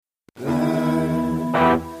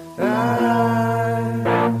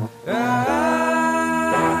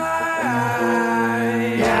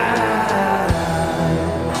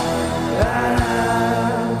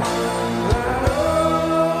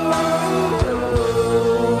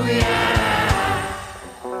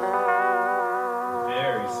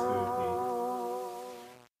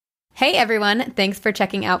Hey everyone, thanks for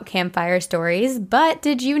checking out Campfire Stories, but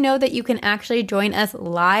did you know that you can actually join us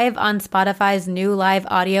live on Spotify's new live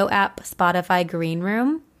audio app, Spotify Green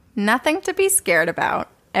Room? Nothing to be scared about.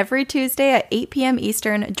 Every Tuesday at 8 p.m.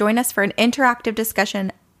 Eastern, join us for an interactive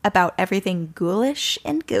discussion about everything ghoulish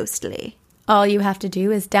and ghostly. All you have to do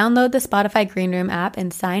is download the Spotify Green Room app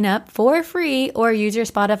and sign up for free or use your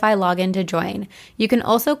Spotify login to join. You can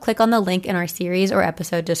also click on the link in our series or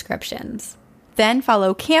episode descriptions. Then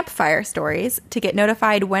follow Campfire Stories to get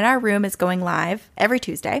notified when our room is going live every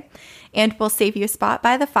Tuesday, and we'll save you a spot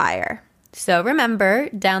by the fire. So remember,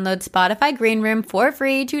 download Spotify Green Room for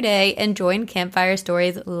free today and join Campfire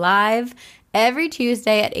Stories live every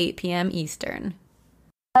Tuesday at 8 p.m. Eastern.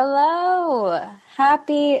 Hello.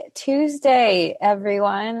 Happy Tuesday,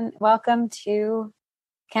 everyone. Welcome to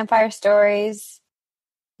Campfire Stories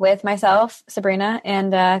with myself, Sabrina,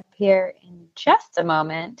 and here in just a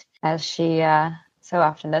moment, as she so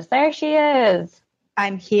often does. There she is.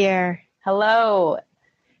 I'm here. Hello.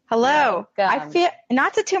 Hello. Welcome. I feel,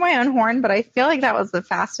 not to toot my own horn, but I feel like that was the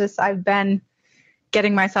fastest I've been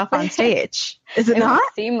getting myself on stage. Is it not?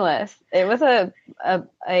 Was seamless. It was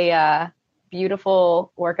a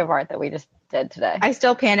beautiful work of art that we just did today. I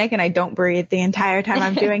still panic and I don't breathe the entire time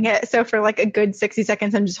I'm doing it. So for like a good 60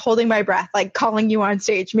 seconds, I'm just holding my breath, like calling you on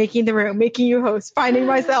stage, making the room, making you host, finding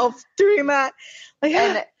myself doing that. Like,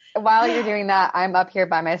 and while you're doing that, I'm up here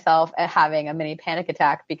by myself and having a mini panic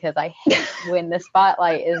attack because I hate when the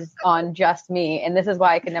spotlight is on just me. And this is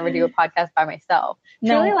why I could never do a podcast by myself.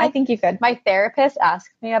 No, Truly, like, I think you could. My therapist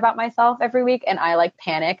asks me about myself every week and I like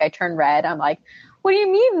panic. I turn red. I'm like, what do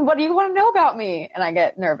you mean? What do you want to know about me? And I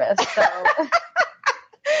get nervous. So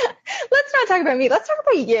let's not talk about me. Let's talk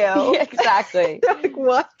about you. Exactly. Like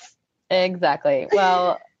what? Exactly.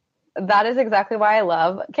 Well, that is exactly why I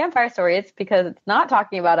love Campfire Stories, because it's not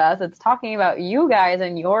talking about us. It's talking about you guys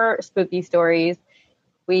and your spooky stories.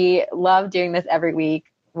 We love doing this every week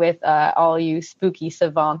with all you spooky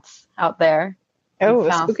savants out there. Oh,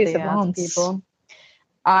 spooky savants. People.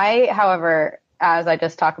 I, however, as I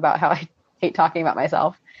just talk about how I hate talking about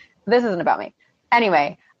myself, this isn't about me.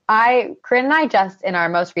 Anyway, Corinne and I just, in our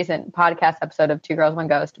most recent podcast episode of Two Girls, One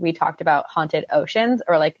Ghost, we talked about haunted oceans,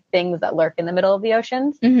 or like things that lurk in the middle of the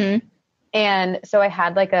oceans. Mm-hmm. And so I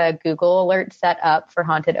had like a Google alert set up for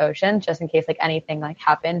haunted oceans, just in case like anything like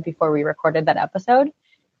happened before we recorded that episode.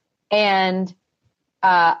 And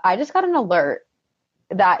I just got an alert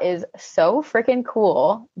that is so freaking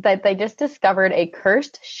cool that they just discovered a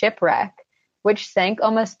cursed shipwreck, which sank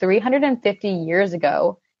almost 350 years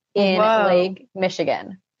ago in Lake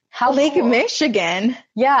Michigan. How Lake cool. Michigan?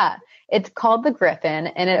 Yeah. It's called the Griffin,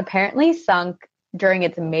 and it apparently sunk during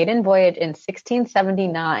its maiden voyage in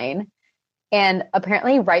 1679. And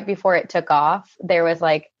apparently right before it took off, there was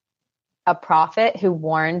like a prophet who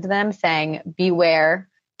warned them saying, beware,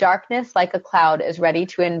 darkness like a cloud is ready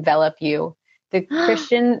to envelop you. The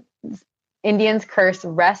Christian Indian's curse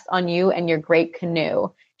rests on you and your great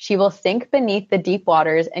canoe. She will sink beneath the deep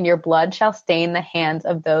waters, and your blood shall stain the hands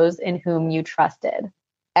of those in whom you trusted.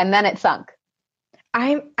 And then it sunk.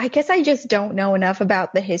 I guess I just don't know enough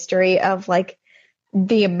about the history of like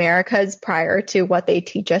the Americas prior to what they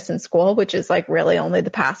teach us in school, which is like really only the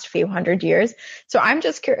past few hundred years. So I'm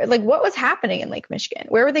just curious, like what was happening in Lake Michigan?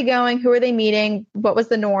 Where were they going? Who were they meeting? What was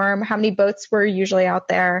the norm? How many boats were usually out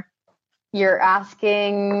there? You're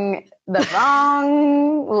asking the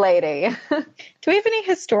wrong lady. Do we have any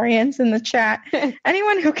historians in the chat?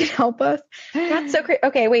 Anyone who can help us? That's so great.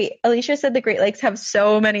 Okay, wait. Alicia said the Great Lakes have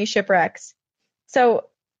so many shipwrecks. So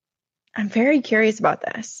I'm very curious about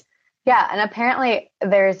this. Yeah, and apparently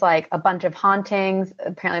there's like a bunch of hauntings.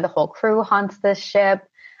 Apparently the whole crew haunts this ship.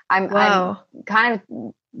 I'm kind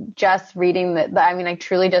of just reading I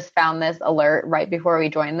truly just found this alert right before we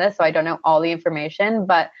joined this, so I don't know all the information,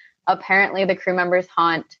 but apparently the crew members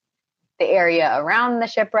haunt the area around the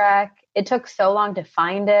shipwreck. It took so long to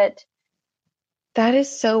find it. That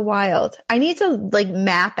is so wild. I need to like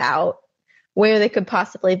map out where they could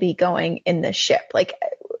possibly be going in the ship. Like,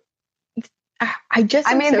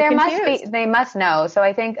 they must know. So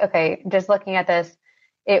I think, okay, just looking at this,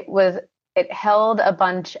 it held a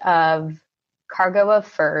bunch of cargo of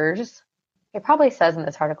furs. It probably says in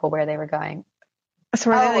this article where they were going.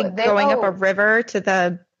 So were they going up a river to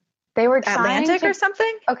the Atlantic or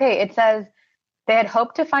something? Okay, it says they had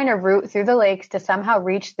hoped to find a route through the lakes to somehow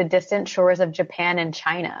reach the distant shores of Japan and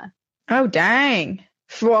China. Oh, dang.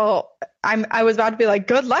 Well, I was about to be like,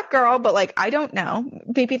 good luck, girl, but like, I don't know.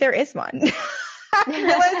 Maybe there is one. I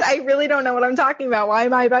realize I really don't know what I'm talking about. Why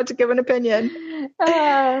am I about to give an opinion?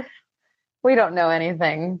 We don't know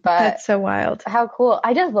anything, but that's so wild. How cool.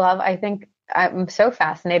 I think I'm so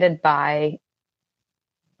fascinated by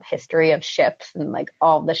history of ships and like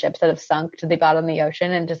all the ships that have sunk to the bottom of the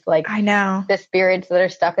ocean, and just like I know. the spirits that are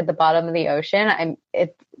stuck at the bottom of the ocean.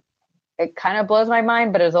 It kind of blows my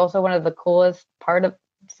mind, but it's also one of the coolest part of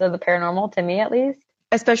the paranormal to me, at least.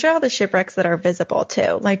 Especially all the shipwrecks that are visible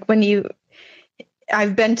too. Like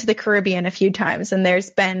I've been to the Caribbean a few times, and there's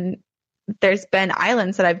been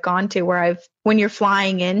islands that I've gone to where when you're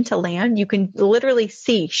flying in to land, you can literally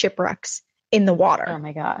see shipwrecks in the water. Oh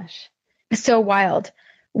my gosh. It's so wild.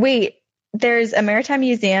 Wait, there's a maritime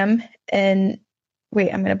museum I'm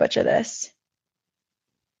going to butcher this.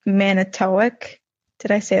 Manitowoc.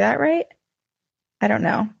 Did I say that right? I don't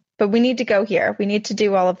know. But we need to go here. We need to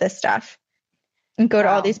do all of this stuff and go to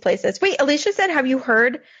all these places. Wait, Alicia said, have you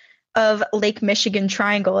heard of Lake Michigan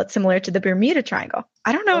Triangle? It's similar to the Bermuda Triangle.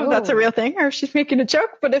 I don't know if that's a real thing or if she's making a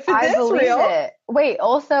joke, but if it is real. It. Wait,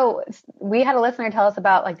 also, we had a listener tell us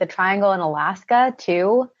about like the triangle in Alaska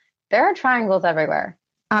too. There are triangles everywhere.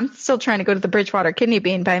 I'm still trying to go to the Bridgewater Kidney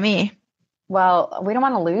Bean by me. Well, we don't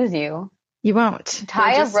want to lose you. You won't.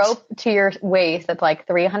 Tie a rope to your waist that's like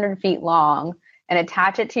 300 feet long and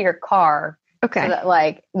attach it to your car. Okay. So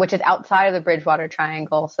that, which is outside of the Bridgewater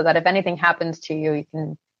Triangle, so that if anything happens to you, you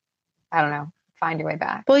can, I don't know, find your way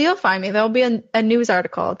back. Well, you'll find me. There'll be a news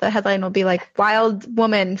article. The headline will be like, wild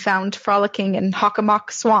woman found frolicking in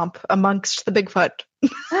Hockomock Swamp amongst the Bigfoot.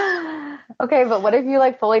 Okay, but what if you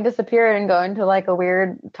like fully disappear and go into like a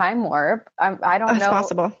weird time warp? I don't know. That's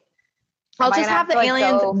possible. I'll just have the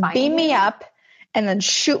aliens beam me up and then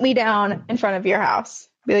shoot me down in front of your house.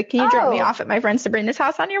 Be like, can you drop me off at my friend Sabrina's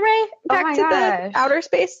house on your way back to the outer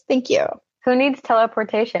space? Thank you. Who needs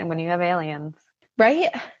teleportation when you have aliens? Right?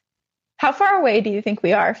 How far away do you think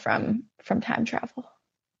we are from time travel?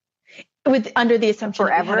 Under the assumption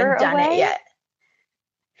that we haven't done it yet.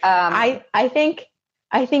 I think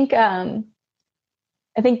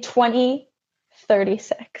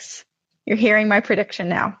 2036. You're hearing my prediction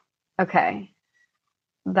now. Okay.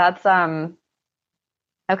 That's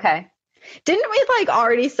okay. Didn't we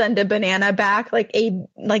already send a banana back a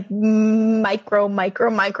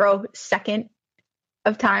micro second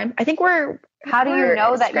of time? I think how do you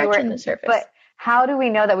know that you were the surface. But how do we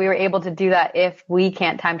know that we were able to do that if we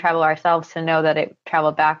can't time travel ourselves to know that it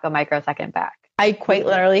traveled back a microsecond back? I quite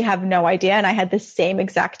literally have no idea. And I had the same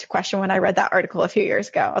exact question when I read that article a few years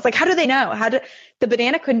ago. I was like, how do they know? The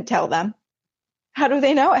banana couldn't tell them. How do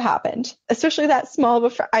they know it happened? Especially that small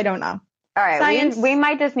of I don't know. All right. Science. We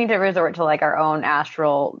might just need to resort to our own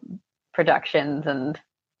astral productions. And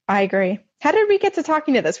I agree. How did we get to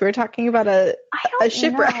talking to this? We were talking about a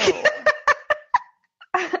shipwreck.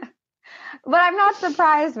 But I'm not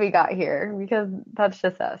surprised we got here because that's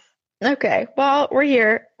just us. Okay. Well, we're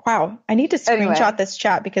here. Wow. I need to screenshot this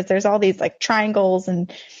chat because there's all these triangles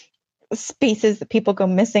and spaces that people go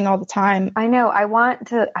missing all the time. I know. I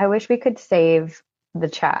wish we could save the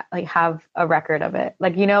chat, have a record of it.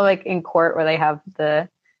 In court where they have the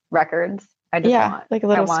records. I just want a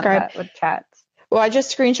little scribe with chats. Well, I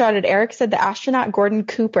just screenshotted. Eric said the astronaut Gordon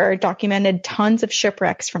Cooper documented tons of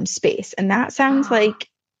shipwrecks from space. And that sounds like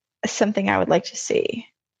something I would like to see.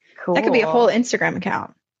 Cool. That could be a whole Instagram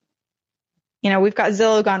account. We've got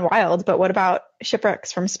Zillow gone wild, but what about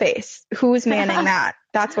shipwrecks from space? Who's manning that?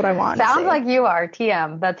 That's what I want. Sounds like you are.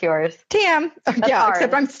 TM. That's yours. TM. Ours.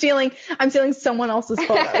 Except I'm stealing someone else's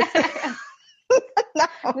photos. No.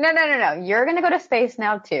 You're going to go to space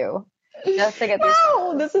now too. Just to get this.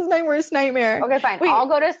 No, this is my worst nightmare. Okay, fine. Wait. I'll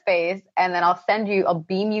go to space and then I'll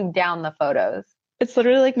beam you down the photos. It's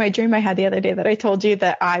literally my dream I had the other day that I told you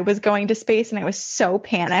that I was going to space and I was so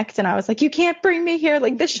panicked and I was like, you can't bring me here.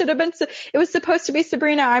 This should have been, it was supposed to be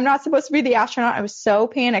Sabrina. I'm not supposed to be the astronaut. I was so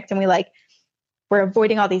panicked and we're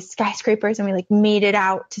avoiding all these skyscrapers and we made it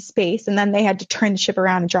out to space. And then they had to turn the ship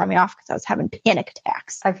around and drop me off because I was having panic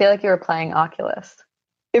attacks. I feel like you were playing Oculus.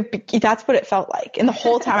 That's what it felt like. And the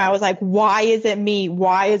whole time I was like, why is it me?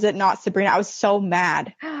 Why is it not Sabrina? I was so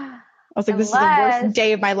mad. I was like, this is the worst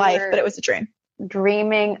day of my life, but it was a dream.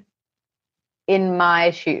 Dreaming in my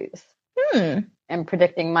shoes and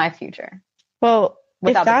predicting my future. Well,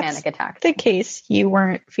 without if the that's panic attack. The case, you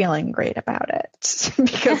weren't feeling great about it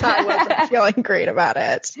because I wasn't feeling great about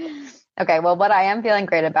it. Okay, well, what I am feeling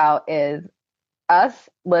great about is us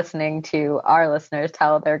listening to our listeners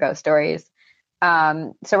tell their ghost stories.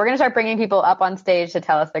 So we're going to start bringing people up on stage to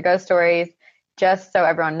tell us their ghost stories. Just so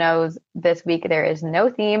everyone knows, this week there is no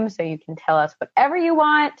theme, so you can tell us whatever you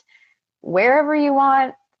want. Wherever you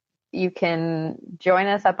want, you can join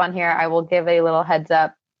us up on here. I will give a little heads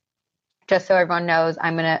up just so everyone knows.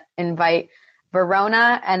 I'm going to invite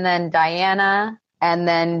Verona and then Diana and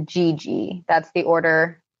then Gigi. That's the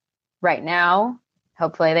order right now.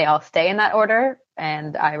 Hopefully they all stay in that order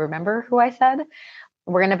and I remember who I said.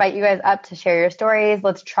 We're going to invite you guys up to share your stories.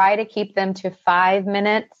 Let's try to keep them to 5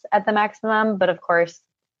 minutes at the maximum. But of course,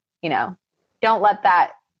 don't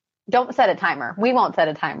set a timer. We won't set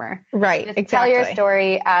a timer. Right. Just exactly. tell your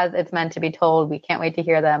story as it's meant to be told. We can't wait to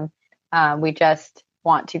hear them. We just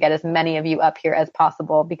want to get as many of you up here as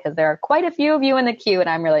possible because there are quite a few of you in the queue and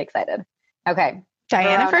I'm really excited. Okay.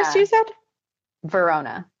 Diana first, you said?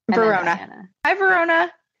 Verona. Hi,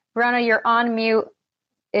 Verona. Verona, you're on mute.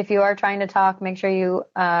 If you are trying to talk, make sure you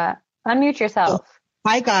unmute yourself.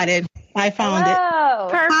 I got it. I found Hello.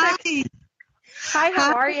 it. Perfect. Hi,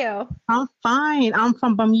 how are you? I'm fine. I'm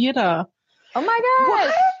from Bermuda. Oh my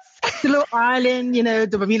gosh. The little island,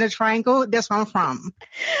 the Bermuda Triangle. That's where I'm from.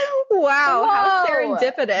 Wow. How Whoa.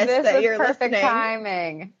 serendipitous This that is you're perfect listening.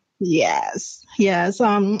 timing. Yes.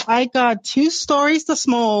 I got 2 stories this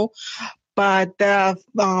small, but they're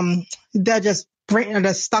just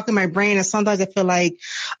they're stuck in my brain. And sometimes I feel like,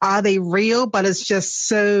 are they real? But it's just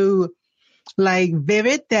so like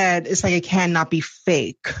vivid that it's like it cannot be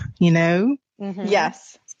fake, Mm-hmm.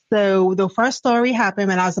 Yes. So the first story happened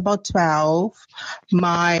when I was about 12.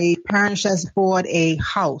 My parents just bought a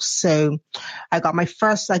house. So I got my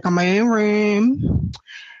own room.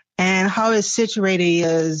 And how it's situated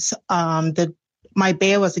is my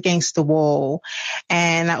bed was against the wall.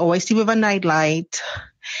 And I always sleep with a nightlight.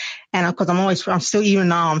 And of course, I'm still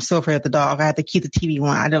afraid of the dark. I had to keep the TV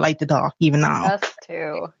on. I don't like the dark even now. Us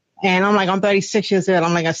too. And I'm 36 years old.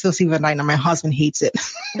 I still sleep at night and my husband hates it.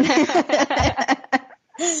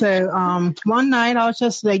 So, one night I was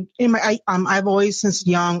just like, I've always, since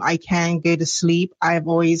young, I can't go to sleep. I've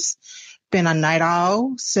always been a night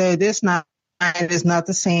owl. So this night is not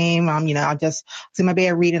the same. I just was in my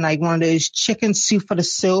bed reading like one of those chicken soup for the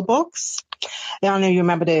soul books. I don't know if you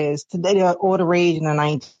remember those. They were all the rage in the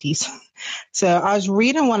 90s. So I was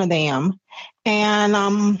reading one of them and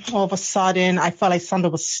all of a sudden I felt like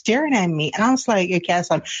something was staring at me. And I was like, okay,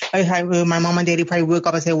 so my mom and daddy probably woke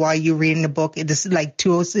up and said, why are you reading the book? It's like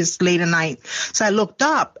 2:06 late at night. So I looked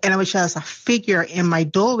up and it was just a figure in my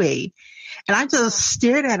doorway. And I just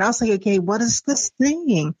stared at it. I was like, okay, what is this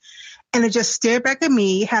thing? And it just stared back at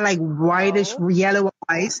me, had like whitish yellow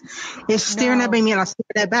eyes. It's staring at me and I stared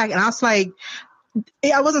at back. And I was like,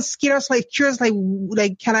 I wasn't scared. I was like curious, like,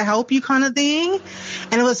 can I help you kind of thing?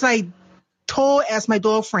 And it was like tall as my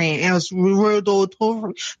door frame. And it was real door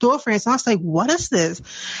frame. So I was like, what is this?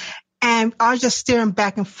 And I was just staring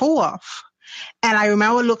back and forth. And I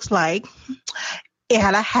remember what it looks like. It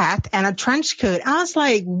had a hat and a trench coat. I was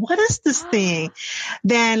like, what is this thing?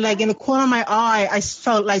 Then like in the corner of my eye, I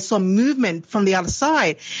felt like some movement from the other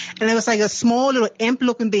side. And it was like a small little imp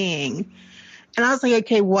looking thing. And I was like,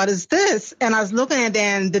 okay, what is this? And I was looking at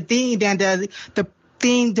then the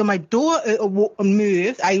thing to my door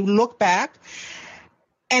moved. I looked back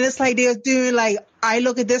and it's like they're doing like, I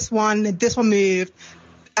look at this one moved.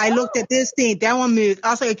 I looked at this thing, that one moved.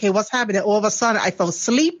 I was like, okay, what's happening? All of a sudden I felt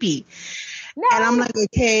sleepy. No. And I'm like,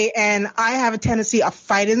 okay. And I have a tendency of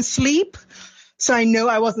fighting sleep. So I know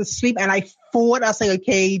I wasn't asleep and I fought. I was like,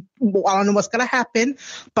 okay, I don't know what's going to happen,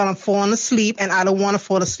 but I'm falling asleep and I don't want to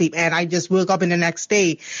fall asleep. And I just woke up in the next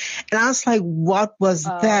day and I was like, what was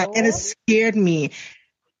that? And it scared me.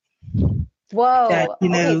 Whoa. That,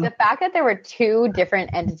 okay, the fact that there were 2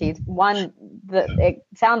 different entities, one, it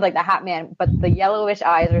sounds like the Hat Man, but the yellowish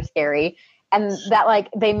eyes are scary. And that like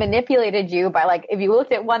they manipulated you by like, if you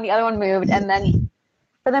looked at one, the other one moved. And then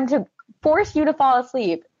for them to force you to fall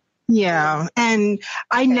asleep. Yeah. And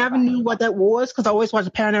I never knew what that was because I always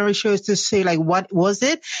watched paranormal shows to see like, what was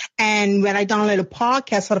it? And when I downloaded a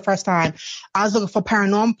podcast for the first time, I was looking for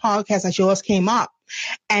paranormal podcasts and yours came up.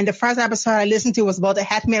 And the first episode I listened to was about the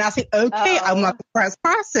Hat Man. I said, okay, I'm not the first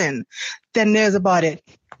person that knows about it.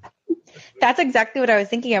 That's exactly what I was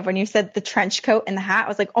thinking of when you said the trench coat and the hat. I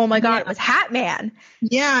was like, oh my God, it was Hat Man.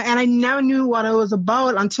 Yeah, and I never knew what it was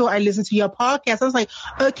about until I listened to your podcast. I was like,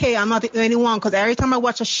 okay, I'm not the only one, because every time I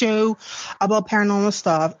watch a show about paranormal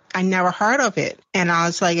stuff, I never heard of it. And I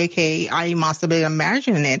was like, okay, I must have been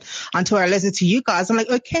imagining it until I listened to you guys. I'm like,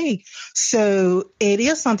 okay, so it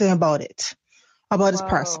is something about it. About this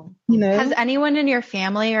person, Has anyone in your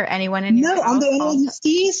family or anyone in your house? I'm the only one who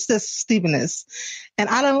sees this stupidness, and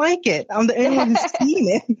I don't like it. I'm the only one who's seen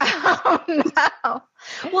it. Oh no!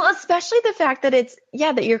 Well, especially the fact that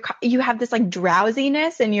that you have this like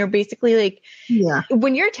drowsiness, and you're basically like,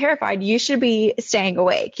 when you're terrified, you should be staying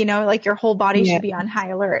awake. Like your whole body should be on high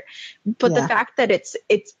alert. But the fact that it's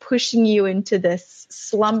pushing you into this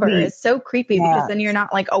slumber is so creepy because then you're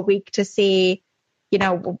not like awake to see,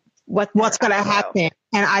 what's going to happen.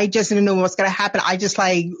 And I just didn't know what's going to happen. I just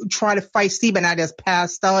like try to fight sleep and I just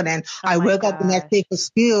passed out and I woke up the next day for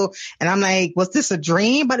school and I'm like, was this a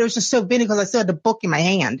dream? But it was just so vivid because I still had the book in my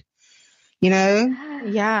hand, you know?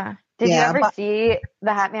 Yeah. Did you ever see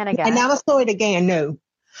the Hat Man again? I never saw it again, no.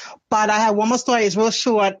 But I have one more story. It's real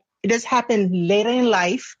short. This happened later in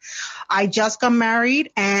life. I just got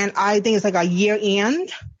married and I think it's like a year in.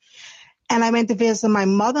 And I went to visit my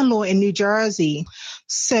mother-in-law in New Jersey.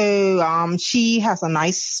 So she has a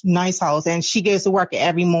nice house and she goes to work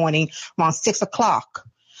every morning around 6:00.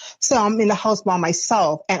 So I'm in the house by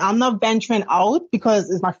myself and I'm not venturing out because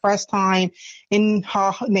it's my first time in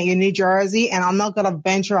New Jersey and I'm not going to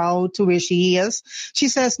venture out to where she is. She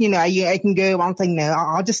says, I can go. I'm like, no,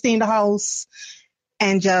 I'll just stay in the house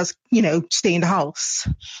and just, stay in the house.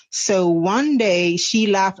 So one day she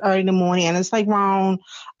left early in the morning and it's like around,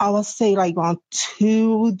 I would say like around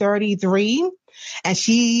 2:33. And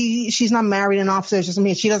she's not married enough. So it's just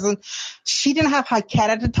me. She didn't have her cat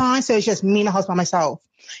at the time. So it's just me in the house by myself.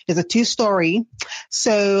 It's a 2-story.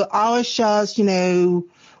 So I was just,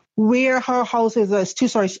 where her house is, it's 2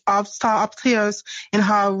 stories upstairs in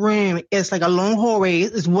her room. It's like a long hallway.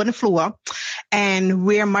 It's wooden floor. And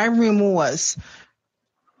where my room was,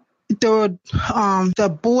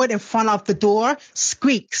 the board in front of the door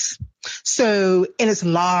squeaks. So, and it's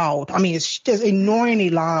loud. I mean, it's just annoyingly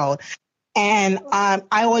loud. And I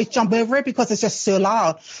always jump over it because it's just so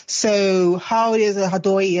loud. So how it is her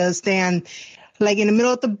door is then like in the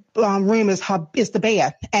middle of the room is the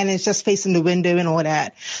bed and it's just facing the window and all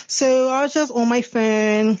that. So I was just on my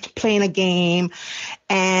phone playing a game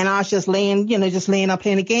and I was just laying up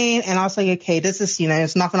playing a game and I was like, okay, this is,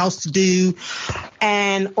 there's nothing else to do.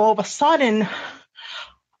 And all of a sudden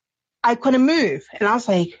I couldn't move. And I was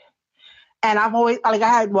like, and I've always, like I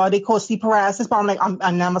had, they call sleep paralysis, but I'm like,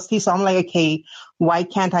 I'm never sleep. So I'm like, okay, why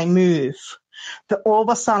can't I move? But all of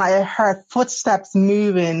a sudden I heard footsteps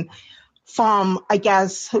moving from, I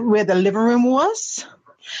guess, where the living room was.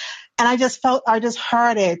 And I just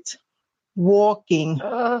heard it walking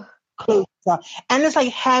closer. And it's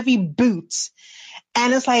like heavy boots.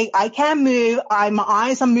 And it's like, I can't move. My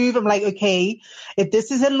eyes are moving. I'm like, okay, if this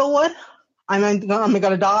is it, Lord, I'm going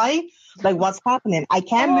to die. Like, what's happening? I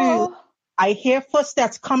can't move. I hear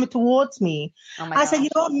footsteps coming towards me. I said,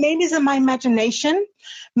 maybe it's in my imagination.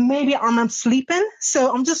 Maybe I'm sleeping.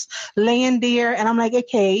 So I'm just laying there and I'm like,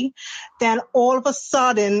 okay. Then all of a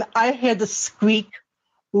sudden I hear the squeak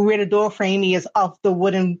where the door frame is off the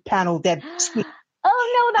wooden panel that squeak.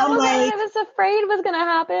 Oh no, that was what I was afraid was going to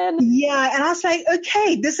happen. Yeah. And I was like,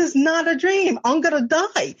 okay, this is not a dream. I'm going to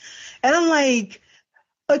die. And I'm like,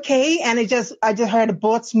 okay. And I just heard the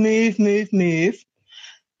boards move.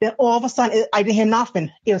 Then all of a sudden, I didn't hear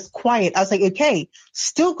nothing. It was quiet. I was like, okay,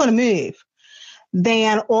 still going to move.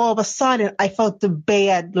 Then all of a sudden, I felt the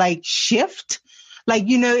bed like shift. Like,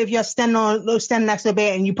 if you're standing next to the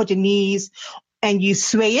bed and you put your knees and you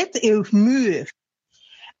sway it, it will move.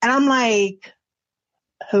 And I'm like,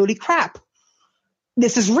 holy crap,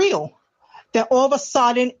 this is real. Then all of a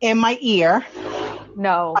sudden in my ear,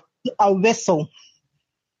 a whistle.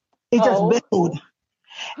 It just whistled.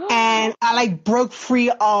 And I like broke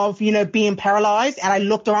free of, being paralyzed. And I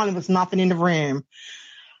looked around and there was nothing in the room.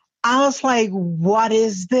 I was like, what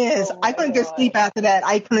is this? I couldn't get sleep after that.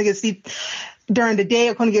 I couldn't get sleep during the day.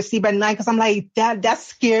 I couldn't get sleep at night because I'm like, that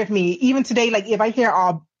scared me. Even today, like if I hear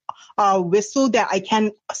a whistle that I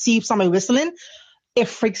can see somebody whistling, it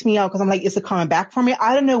freaks me out because I'm like, is it coming back for me?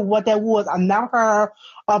 I don't know what that was. I've never heard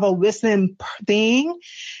of a whistling thing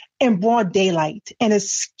in broad daylight, and it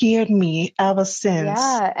scared me ever since.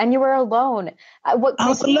 Yeah, and you were alone. What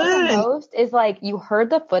creeps me out the most is like you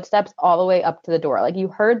heard the footsteps all the way up to the door. Like you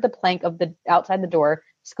heard the plank of the outside the door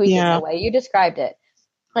squeaking the way you described it,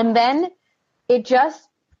 and then it just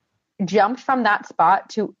jumped from that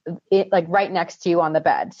spot to it, like right next to you on the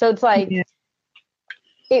bed. So it's like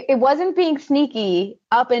it wasn't being sneaky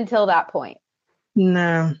up until that point.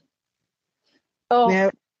 No. Oh.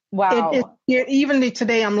 No. Wow. Even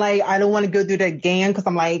today, I'm like, I don't want to go through that again because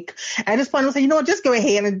I'm like, at this point, I'm saying, just go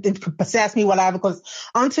ahead and possess me, whatever, because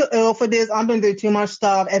I'm too ill for this. I'm going to do too much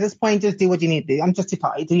stuff. At this point, just do what you need to do. I'm just too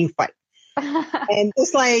tired to fight. And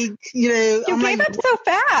it's like, you gave up so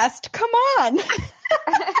fast. Come on.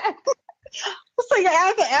 It's like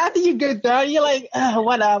after you get done, you're like,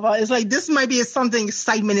 whatever. It's like, this might be something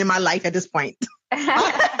excitement in my life at this point.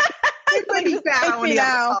 I might be sad on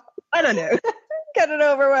now. I don't know. Get it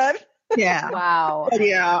over with. Yeah. Wow. But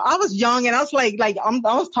yeah. I was young and I was like I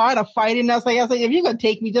was tired of fighting. I was like, if you're gonna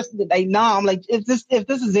take me, just like, no. I'm like, if this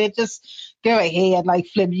is it, just go ahead, like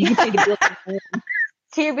flip. You can take the bill.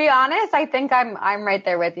 To be honest, I think I'm right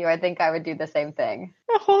there with you. I think I would do the same thing.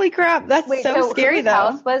 Oh, holy crap. That's so scary whose though.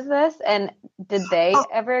 house was this? And did they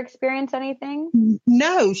ever experience anything?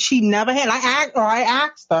 No, she never had. I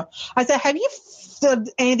asked her. I said, "Have you felt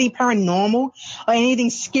anything paranormal or anything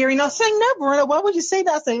scary?" And I was saying, "No, Verona. Why would you say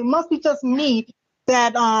that?" I said, "It must be just me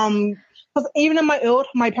that because even in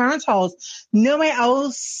my parents' house, nobody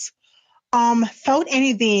else felt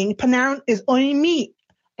anything. Panera is only me."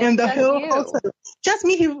 And the whole house, just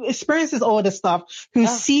me who experiences all this stuff, who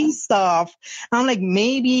sees stuff. I'm like,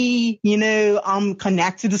 maybe, I'm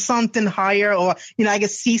connected to something higher or, I can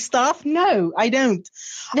see stuff. No, I don't.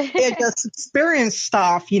 I just experience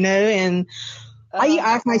stuff, and I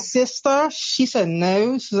asked my sister. She said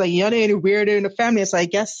no. She's like, you're the only weirdo in the family. So I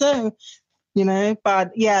guess so,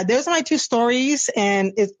 but yeah, those are my two stories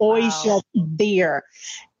and it's always just there.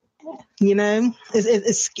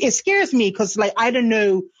 It scares me because I don't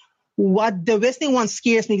know what the whistling one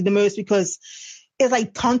scares me the most because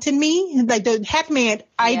it's taunting me. Like the Hackman,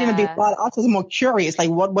 I didn't be thought. I was more curious. Like,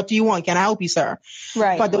 what do you want? Can I help you, sir?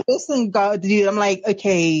 Right. But the whistling dude, I'm like,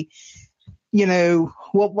 okay,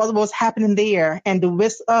 what was happening there? And the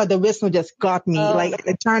whistle just got me.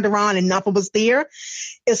 I turned around and nothing was there.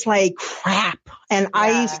 It's like crap. And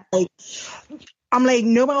I'm like,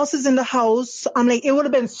 nobody else is in the house. I'm like, it would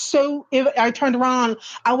have been if I turned around,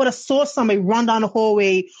 I would have saw somebody run down the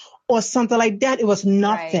hallway or something like that. It was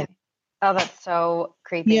nothing. Right. Oh, that's so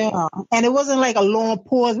creepy. Yeah. And it wasn't like a long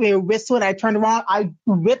pause where it whistled. I turned around, I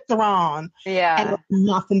whipped around. Yeah. And there was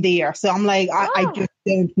nothing there. So I'm like, I just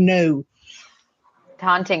don't know.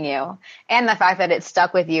 Haunting you, and the fact that it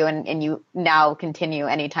stuck with you and you now continue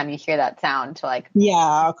anytime you hear that sound to go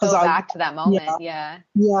back to that moment. Yeah,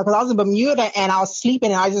 because I was in Bermuda and I was sleeping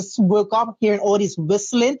and I just woke up hearing all this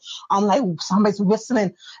whistling. I'm like, somebody's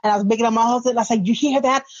whistling, and I was making up my husband. I was like, you hear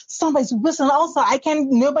that? Somebody's whistling outside.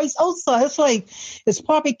 Nobody's outside. It's like it's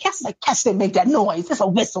probably cats. Like cats didn't make that noise. It's a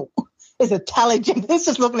whistle. It's intelligent. It's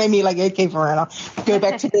just looking at me like, okay, Verena, go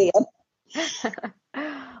back to bed.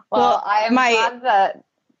 Well, I'm glad that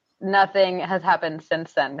nothing has happened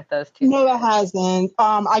since then with those two. No, it hasn't.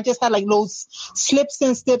 I just had those slips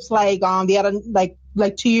and slips the other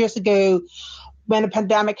 2 years ago when the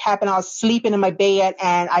pandemic happened. I was sleeping in my bed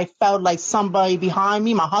and I felt like somebody behind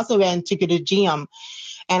me. My husband went and took it to the gym.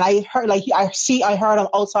 And I heard I heard him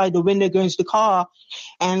outside the window going to the car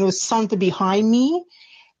and it was something behind me.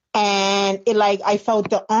 And I felt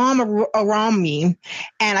the arm around me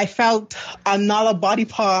and I felt another body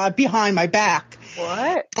part behind my back.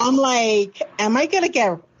 What? I'm like, am I going to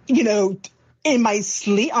get, in my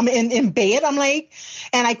sleep? I'm in bed. I'm like,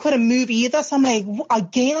 and I couldn't move either. So I'm like,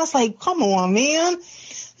 again, I was like, come on, man.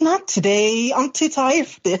 Not today. I'm too tired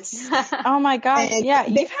for this. Oh my God. And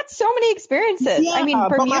you've had so many experiences. Yeah, I mean,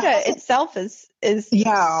 Bermuda itself is super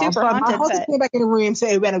haunted. My husband came back in the room, so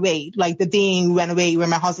it went away. The thing went away when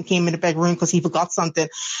my husband came in the back room because he forgot something.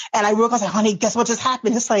 And I woke up, I was like, honey, guess what just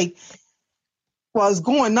happened? It's like, what's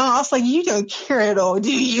going on? I was like, you don't care at all,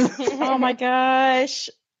 do you? Oh my gosh.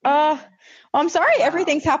 I'm sorry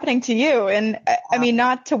everything's happening to you. And I mean,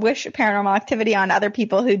 not to wish paranormal activity on other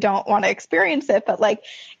people who don't want to experience it, but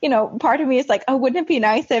part of me is like, oh, wouldn't it be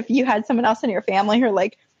nice if you had someone else in your family who are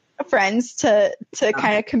friends to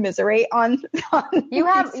kind of commiserate on you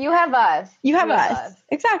have us. You have us.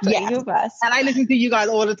 Exactly. Yes. You have us. And I listen to you guys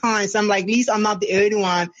all the time. So I'm like, at least I'm not the only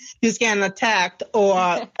one who's getting attacked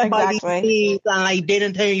or exactly. And they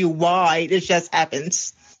didn't tell you why. It just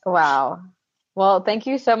happens. Wow. Well, thank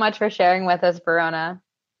you so much for sharing with us, Verona.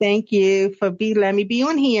 Thank you for letting me be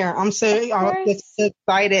on here. I'm so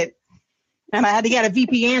excited. And I had to get a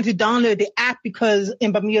VPN to download the app because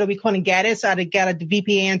in Bermuda we couldn't get it. So I had to get a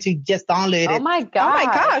VPN to just download it. Oh my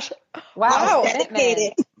gosh. Wow.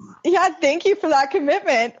 Dedicated. Yeah, thank you for that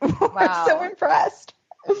commitment. Wow. We're so impressed.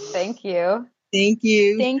 Thank you. Thank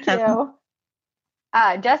you.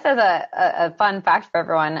 Just as a fun fact for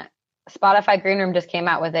everyone, Spotify Green Room just came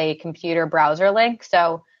out with a computer browser link.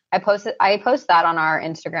 So I post that on our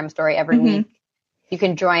Instagram story every week. You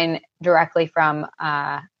can join directly from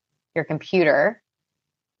your computer.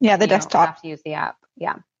 Yeah, the desktop. You don't have to use the app.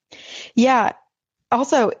 Yeah. Yeah.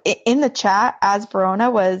 Also, in the chat, as Verona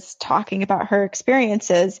was talking about her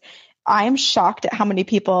experiences, I am shocked at how many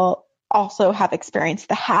people also have experienced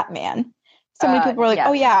the Hat Man. So many people were like,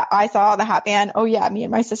 oh yeah, I saw the Hat Man. Oh yeah, me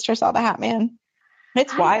and my sister saw the Hat Man.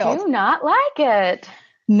 It's wild. I do not like it.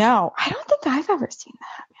 No, I don't think I've ever seen the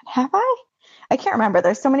Hat Man. Have I? I can't remember.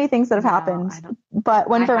 There's so many things that have happened. But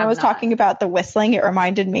when Verona was talking about the whistling, it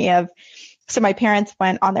reminded me of, so my parents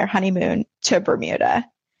went on their honeymoon to Bermuda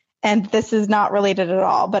And this is not related at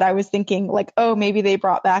all, but I was thinking like, oh, maybe they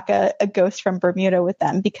brought back a ghost from Bermuda with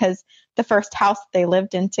them, because the first house they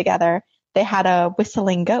lived in together, they had a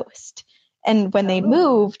whistling ghost. And when they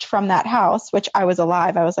moved from that house, which I was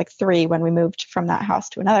alive, I was like 3 when we moved from that house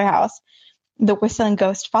to another house, the whistling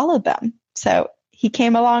ghost followed them. So he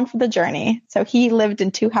came along for the journey. So he lived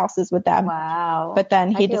in 2 houses with them. Wow. But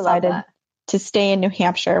then he decided to stay in New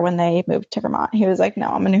Hampshire when they moved to Vermont. He was like, no,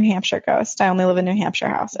 I'm a New Hampshire ghost. I only live in New Hampshire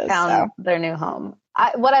houses. Found their new home.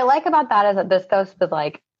 What I like about that is that this ghost was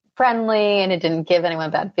like friendly and it didn't give anyone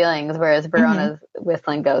bad feelings, whereas Verona's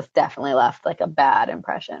whistling ghost definitely left like a bad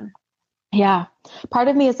impression. Yeah. Part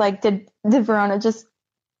of me is like, did Verona just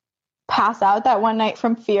pass out that one night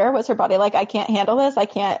from fear? Was her body like, I can't handle this. I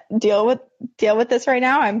can't deal with this right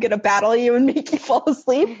now. I'm going to battle you and make you fall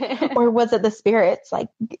asleep. Or was it the spirits like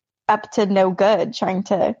up to no good, trying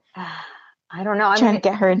to, I don't know. To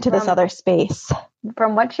get her into this other space.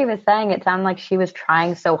 From what she was saying, it sounded like she was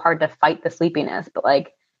trying so hard to fight the sleepiness, but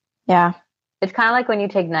like, yeah, it's kind of like when you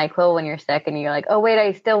take NyQuil when you're sick and you're like, oh wait,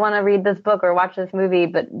 I still want to read this book or watch this movie,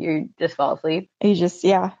 but you just fall asleep. You just,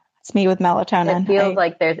 it's me with melatonin. It feels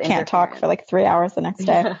like there's can't talk for like 3 hours the next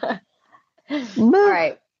day. All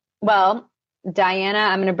right. Well, Diana,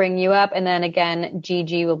 I'm going to bring you up, and then again,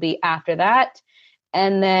 Gigi will be after that.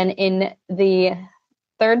 And then in the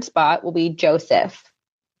third spot will be Joseph.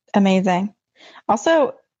 Amazing.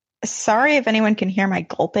 Also, sorry if anyone can hear my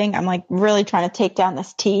gulping. I'm like really trying to take down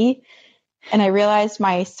this tea. And I realized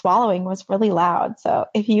my swallowing was really loud. So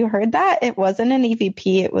if you heard that, it wasn't an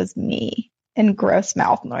EVP, it was me and gross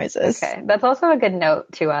mouth noises. Okay. That's also a good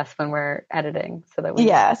note to us when we're editing so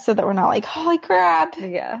that so that we're not like, holy crap.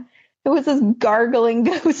 Yeah. It was this gargling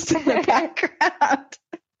ghost in the background.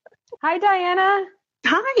 Hi, Diana.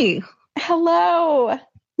 Hi. Hello.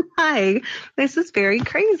 Hi. This is very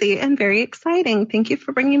crazy and very exciting. Thank you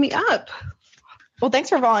for bringing me up. Well, thanks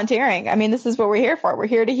for volunteering. I mean, this is what we're here for. We're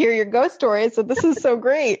here to hear your ghost stories. So this is so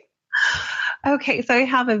great. Okay. So I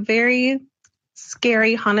have a very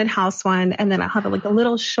scary haunted house one, and then I have a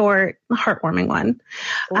little short, heartwarming one.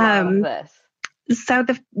 Love this. So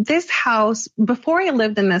this house, before I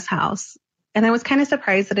lived in this house, and I was kind of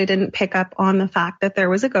surprised that I didn't pick up on the fact that there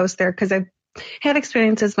was a ghost there, because I've had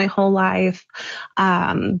experiences my whole life,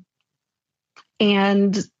 and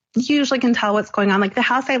usually can tell what's going on. Like the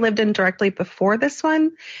house I lived in directly before this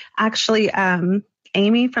one, actually,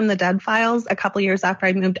 Amy from the Dead Files, a couple years after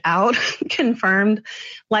I moved out, confirmed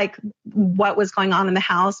like what was going on in the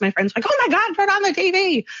house. My friends were like, "Oh my God, turn on the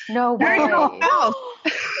TV!" No way.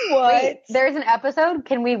 What? Wait, there's an episode.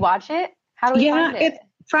 Can we watch it? How do we find it? It's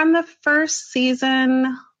from the first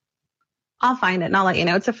season. I'll find it and I'll let you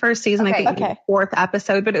know. It's the first season, I think, the 4th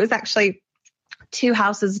episode, but it was actually 2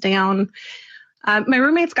 houses down. My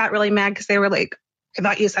roommates got really mad because they were like, I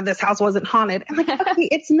thought you said this house wasn't haunted. I'm like, okay,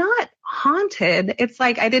 it's not haunted. It's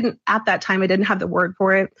like, at that time, I didn't have the word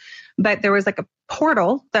for it, but there was like a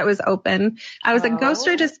portal that was open. I was like, ghosts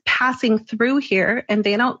are just passing through here and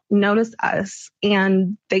they don't notice us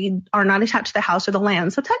and they are not attached to the house or the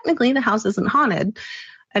land. So technically the house isn't haunted.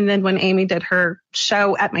 And then when Amy did her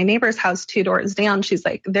show at my neighbor's house 2 doors down, she's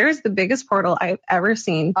like, there's the biggest portal I've ever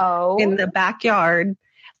seen in the backyard.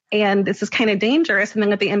 And this is kind of dangerous. And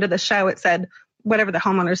then at the end of the show, it said, whatever the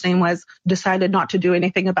homeowner's name was, decided not to do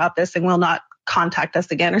anything about this and will not contact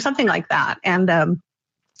us again or something like that. And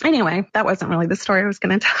anyway, that wasn't really the story I was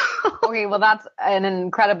going to tell. Okay, well, that's an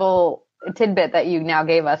incredible tidbit that you now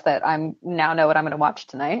gave us that I'm now know what I'm going to watch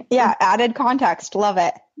tonight. Yeah, added context. Love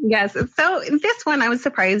it. Yes. So this one, I was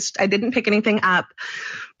surprised I didn't pick anything up,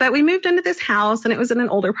 but we moved into this house and it was in an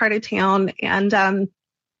older part of town, and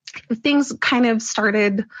things kind of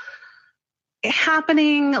started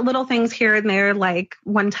happening, little things here and there. Like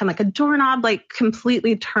one time, like a doorknob, like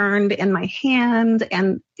completely turned in my hand.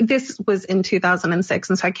 And this was in 2006.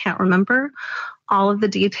 And so I can't remember all of the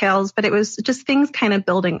details, but it was just things kind of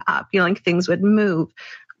building up, like things would move,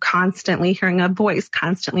 constantly hearing a voice,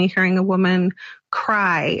 constantly hearing a woman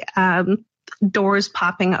cry, doors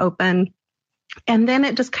popping open. And then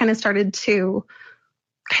it just kind of started to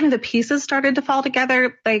the pieces started to fall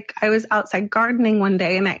together. Like I was outside gardening one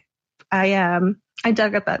day and I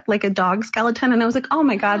dug up a dog skeleton and I was like, oh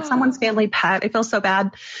my God, someone's family pet. I feel so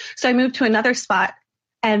bad. So I moved to another spot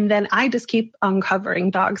and then I just keep uncovering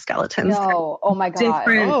dog skeletons. No. Oh my God.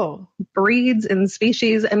 Different breeds and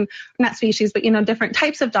species, and not species, but different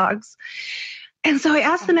types of dogs. And so I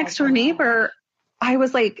asked the next door neighbor, I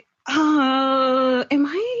was like, am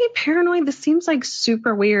I paranoid? This seems like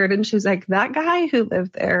super weird. And she's like, that guy who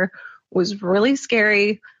lived there was really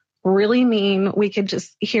scary, really mean. We could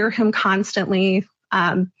just hear him constantly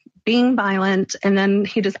being violent. And then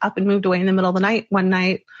he just up and moved away in the middle of the night one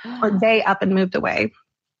night, or they up and moved away.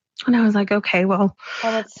 And I was like, okay, well,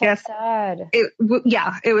 that's so sad.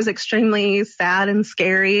 It was extremely sad and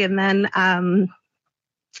scary. And then,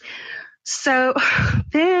 so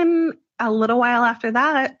then a little while after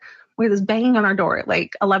that, we had this banging on our door at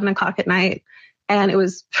like 11 o'clock at night. And it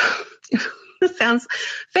was, this sounds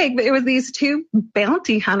fake, but it was these two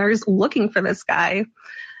bounty hunters looking for this guy.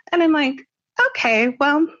 And I'm like, okay,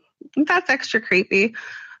 well, that's extra creepy.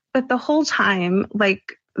 But the whole time,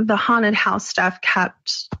 like, the haunted house stuff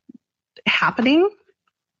kept happening.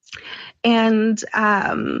 And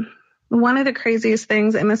one of the craziest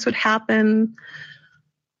things, and this would happen,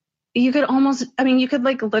 you could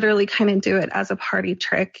like literally kind of do it as a party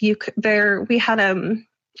trick. We had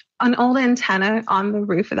an old antenna on the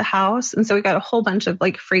roof of the house. And so we got a whole bunch of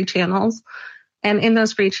like free channels. And in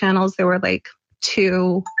those free channels, there were like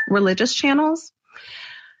 2 religious channels.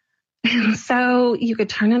 And so you could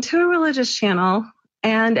turn into a religious channel.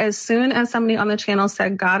 And as soon as somebody on the channel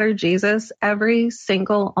said God or Jesus, every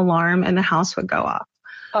single alarm in the house would go off.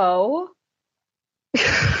 Oh.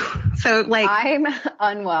 So like, I'm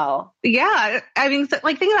unwell. Yeah. I mean, so,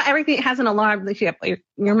 like, think about everything that has an alarm. Like, you have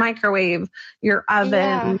your microwave, your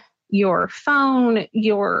oven, your phone,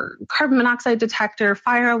 your carbon monoxide detector,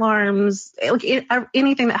 fire alarms, like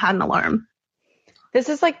anything that had an alarm. This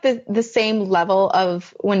is like the same level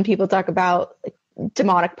of when people talk about like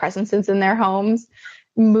demonic presences in their homes,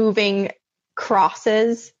 moving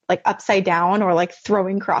crosses like upside down or like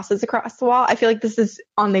throwing crosses across the wall. I feel like this is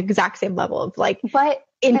on the exact same level of like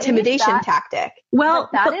intimidation tactic. Well,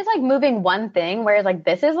 that is like moving one thing, whereas like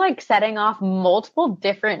this is like setting off multiple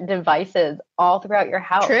different devices all throughout your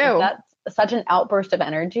house. True. That's such an outburst of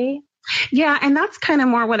energy. Yeah. And that's kind of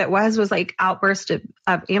more what it was like outburst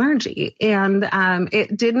of energy. And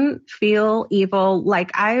it didn't feel evil.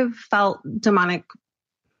 Like, I've felt demonic.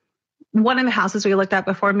 One of the houses we looked at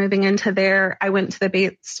before moving into there, I went to the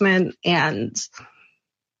basement and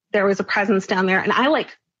there was a presence down there. And I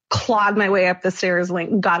like clawed my way up the stairs,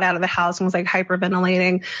 like got out of the house and was like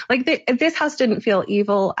hyperventilating. Like this house didn't feel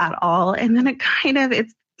evil at all. And then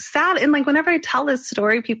it's sad. And like, whenever I tell this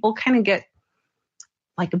story, people kind of get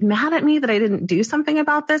like mad at me that I didn't do something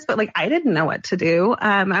about this, but like, I didn't know what to do.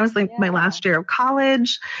 I was like my last year of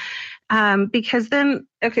college. Because then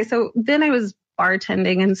I was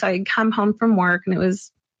bartending. And so I'd come home from work and it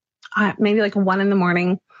was maybe like 1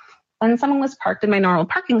 a.m. and someone was parked in my normal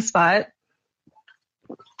parking spot,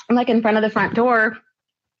 like in front of the front door.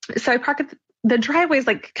 So I park at the driveway is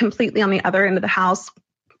like completely on the other end of the house.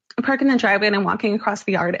 I park in the driveway and I'm walking across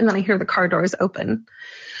the yard and then I hear the car doors open.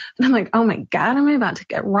 And I'm like, oh my God, am I about to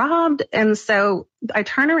get robbed? And so I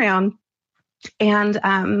turn around and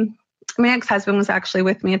my ex-husband was actually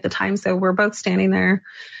with me at the time. So we're both standing there.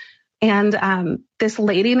 And this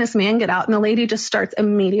lady and this man get out and the lady just starts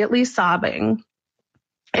immediately sobbing.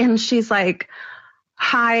 And she's like,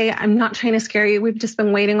 hi, I'm not trying to scare you. We've just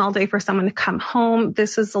been waiting all day for someone to come home.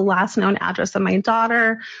 This is the last known address of my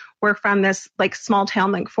daughter. We're from this like small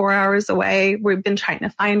town, like 4 hours away. We've been trying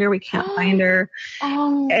to find her. We can't find her.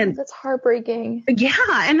 Oh, and that's heartbreaking. Yeah.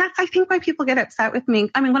 And that's, I think, why people get upset with me.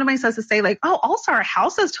 I mean, what am I supposed to say? Like, oh, also our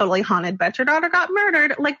house is totally haunted, but your daughter got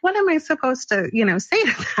murdered. Like, what am I supposed to, say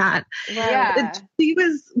to that? Yeah. She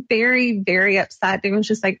was very, very upset. It was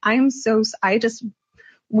just like,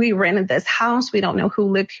 we rented this house. We don't know who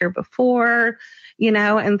lived here before,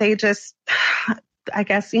 and they just, I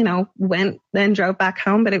guess, went and drove back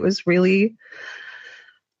home, but it was really,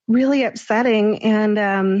 really upsetting.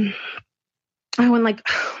 And,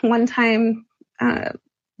 one time,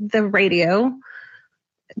 the radio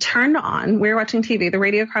turned on, we were watching TV, the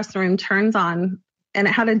radio across the room turns on and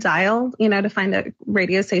it had a dial, to find a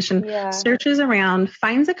radio station, searches around,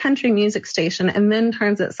 finds a country music station, and then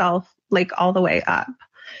turns itself like all the way up.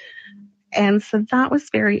 And so that was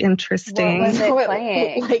very interesting. What was it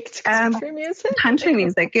playing? Like country music? Country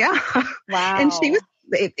music, yeah. Wow. And she was,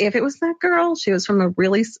 if it was that girl, she was from a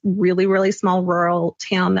really, really, really small rural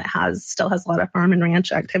town that still has a lot of farm and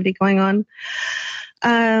ranch activity going on.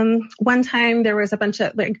 One time there was a bunch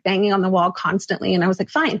of like banging on the wall constantly. And I was like,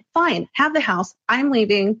 fine, have the house. I'm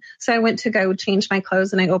leaving. So I went to go change my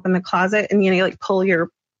clothes and I opened the closet and, you like pull your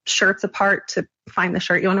shirts apart to find the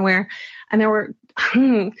shirt you want to wear. And there were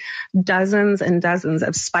dozens and dozens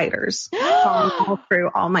of spiders crawling all through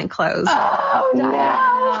all my clothes. Oh, no.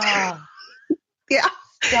 Yeah.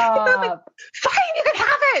 Stop. Fine, you can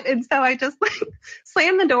have it. And so I just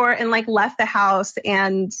slammed the door and left the house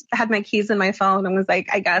and had my keys in my phone and was like,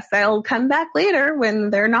 I guess I'll come back later when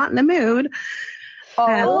they're not in the mood.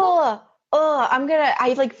 Oh,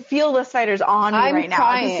 I like feel the spiders on me right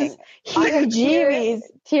now. This is heebie-jeebies.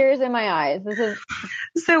 Tears in my eyes.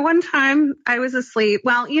 So one time I was asleep.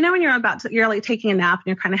 Well, you know, when you're like taking a nap and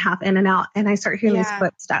you're kind of half in and out, and I start hearing these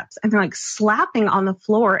footsteps and they're like slapping on the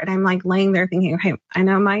floor. And I'm like laying there thinking, okay, I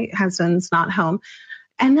know my husband's not home.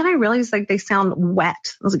 And then I realized like they sound wet.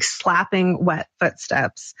 It was like slapping wet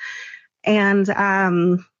footsteps. And,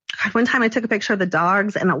 one time I took a picture of the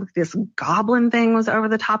dogs and this goblin thing was over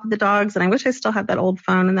the top of the dogs. And I wish I still had that old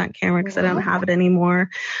phone and that camera because I don't have it anymore.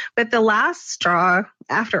 But the last straw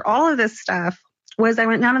after all of this stuff was I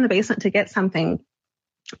went down in the basement to get something,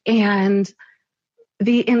 and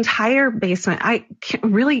the entire basement, I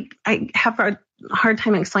have a hard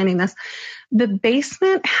time explaining this. The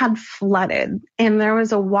basement had flooded and there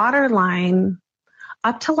was a water line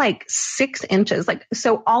up to like 6 inches.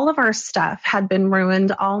 So all of our stuff had been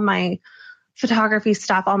ruined. All my photography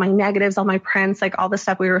stuff, all my negatives, all my prints, like all the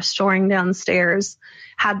stuff we were storing downstairs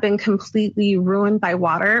had been completely ruined by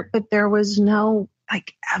water, but there was no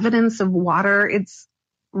like evidence of water. It's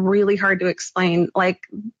really hard to explain. Like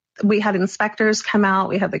we had inspectors come out,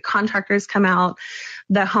 we had the contractors come out,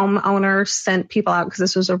 the homeowner sent people out because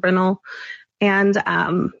this was a rental, and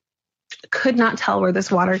could not tell where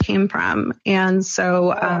this water came from. And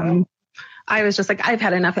so I was just like, I've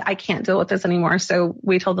had enough. I can't deal with this anymore. So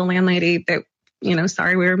we told the landlady that, you know,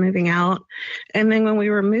 sorry, we were moving out. And then when we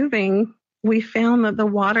were moving, we found that the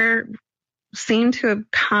water seemed to have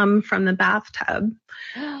come from the bathtub.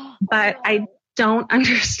 But I don't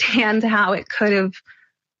understand how it could have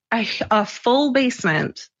a full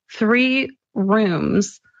basement, 3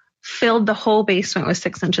 rooms, filled the whole basement with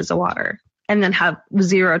 6 inches of water, and then have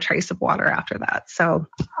zero trace of water after that. So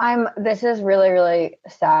this is really, really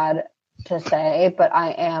sad to say, but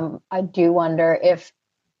I do wonder if,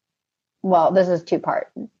 well, this is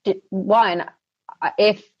 2-part. One,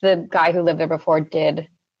 if the guy who lived there before did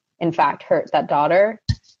in fact hurt that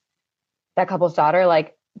couple's daughter,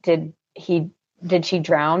 like, did she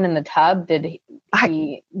drown in the tub? Did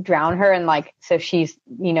he drown her? And like, so she's,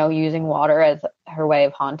 you know, using water as her way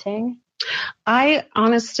of haunting. I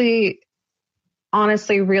honestly,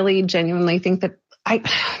 really genuinely think that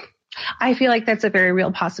I feel like that's a very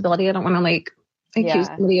real possibility. I don't want to like accuse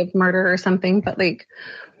somebody of murder or something, but like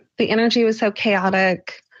the energy was so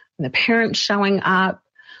chaotic, and the parents showing up,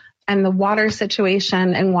 and the water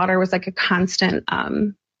situation, and water was like a constant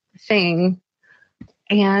thing.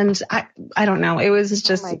 And I don't know. It was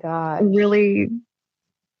just really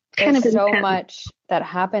kind of so much that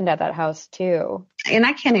happened at that house too. And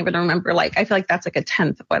I can't even remember, like, I feel like that's like a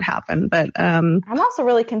 10th of what happened, but I'm also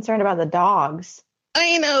really concerned about the dogs.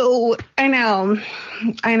 I know.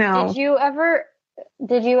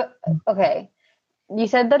 Okay. You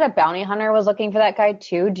said that a bounty hunter was looking for that guy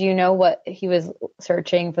too. Do you know what he was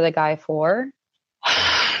searching for the guy for?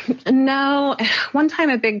 No. One time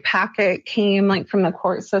a big packet came like from the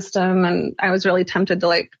court system, and I was really tempted to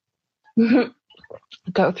like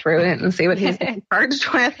go through it and see what he's charged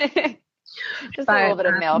with. Just a little bit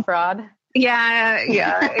of mail fraud. Yeah,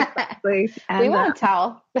 exactly. We won't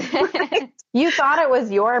tell. You thought it was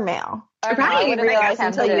your mail. Right. You didn't realize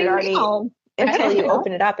until you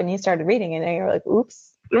opened it up and you started reading it, and you were like,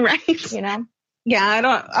 oops. Right. You know? Yeah, I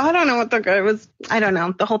don't know what the guy was. I don't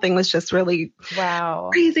know. The whole thing was just really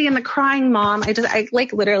crazy. And the crying mom, I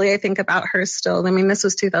like literally, I think about her still. I mean, this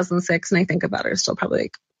was 2006, and I think about her still probably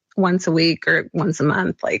like once a week or once a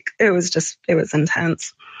month. Like it was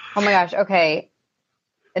intense. Oh my gosh. Okay.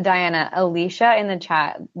 Diana, Alicia in the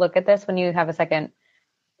chat, look at this when you have a second,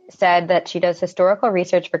 said that she does historical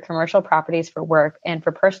research for commercial properties for work and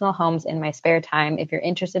for personal homes in my spare time. If you're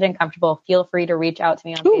interested and comfortable, feel free to reach out to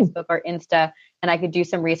me on Facebook or Insta, and I could do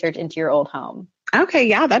some research into your old home. Okay.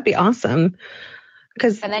 Yeah, that'd be awesome.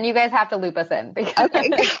 And then you guys have to loop us in because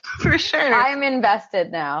for sure. I'm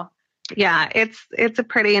invested now. Yeah, it's a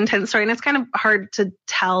pretty intense story, and it's kind of hard to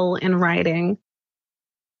tell in writing.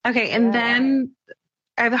 Okay. And then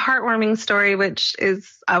I have a heartwarming story, which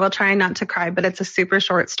is, I will try not to cry, but it's a super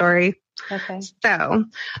short story. Okay. So,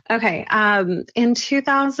 in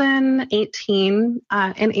 2018,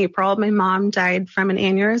 in April, my mom died from an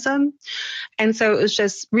aneurysm. And so it was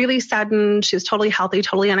just really sudden. She was totally healthy,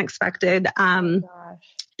 totally unexpected.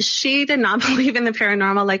 She did not believe in the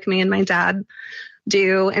paranormal like me and my dad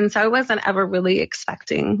do. And so I wasn't ever really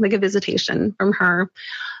expecting like a visitation from her.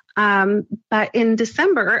 But in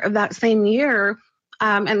December of that same year,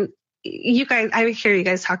 and you guys, I hear you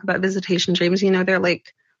guys talk about visitation dreams. You know, they're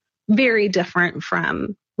like very different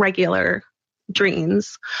from regular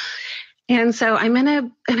dreams. And so I'm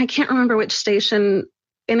and I can't remember which station,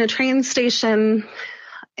 in a train station,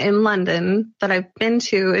 in London that I've been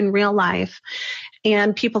to in real life.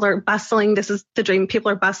 And people are bustling. This is the dream.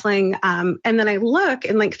 People are bustling. And then I look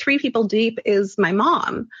and like 3 people deep is my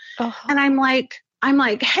mom. Oh. And I'm like,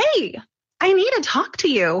 hey, I need to talk to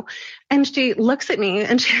you. And she looks at me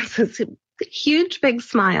and she has this huge, big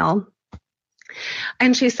smile.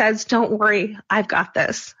 And she says, don't worry, I've got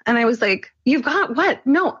this. And I was like, you've got what?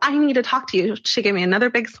 No, I need to talk to you. She gave me another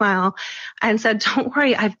big smile and said, don't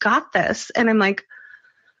worry, I've got this. And I'm like,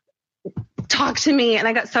 talk to me. And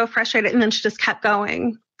I got so frustrated. And then she just kept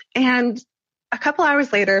going. And a couple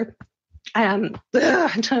hours later, I'm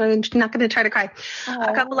not going to try to cry.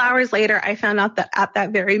 A couple hours later, I found out that at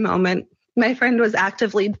that very moment, my friend was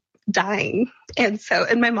actively dying. And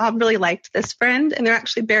my mom really liked this friend, and they're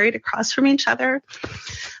actually buried across from each other.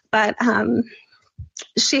 But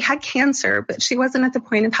she had cancer, but she wasn't at the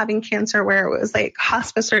point of having cancer where it was like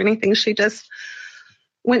hospice or anything. She just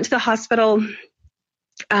went to the hospital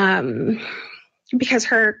because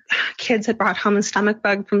her kids had brought home a stomach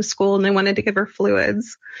bug from school and they wanted to give her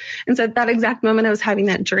fluids. And so at that exact moment I was having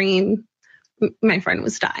that dream, my friend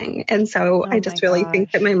was dying. And so I just really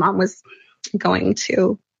think that my mom was going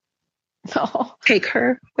to take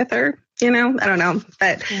her with her, I don't know,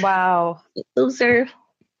 but wow, those are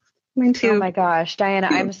my 2. Oh my gosh, Diana,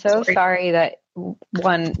 I'm so sorry that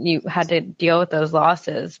one, you had to deal with those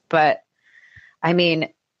losses, but I mean,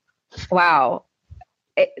 wow.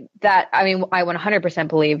 I 100%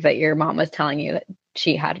 believe that your mom was telling you that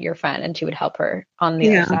she had your friend and she would help her on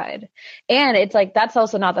the other side. And it's like, that's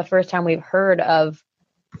also not the first time we've heard of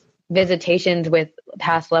visitations with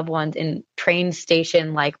past loved ones in train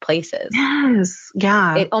station like places. Yes.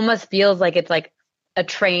 Yeah. It almost feels like it's like a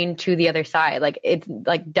train to the other side. Like it's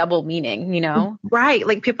like double meaning, Right.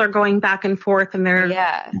 Like people are going back and forth and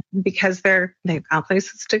because they've got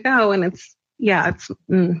places to go, and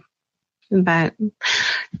but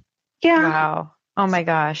yeah. Wow. Oh my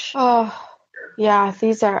gosh. Oh yeah.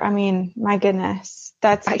 These are, my goodness.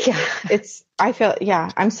 That's,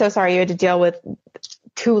 I'm so sorry you had to deal with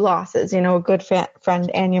 2 losses, a good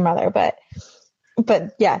friend and your mother, but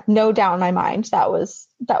yeah, no doubt in my mind, that was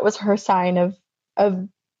her sign of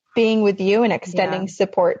being with you and extending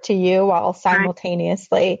support to you while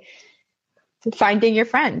simultaneously finding your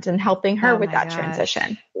friend and helping her with that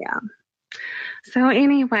transition. Yeah. So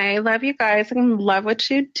anyway, love you guys and love what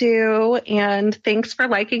you do. And thanks for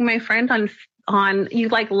liking my friend on you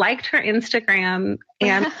liked her Instagram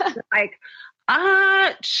and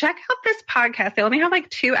check out this podcast. They only have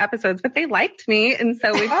 2 episodes, but they liked me. And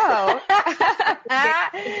so we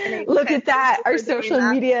look at that. Our social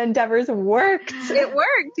media endeavors worked. It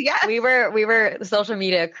worked. Yeah. We were social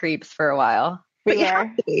media creeps for a while. We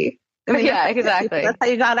were. Yeah, exactly. That's how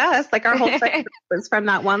you got us. Like our whole thing was from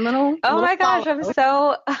that one little. Oh my gosh,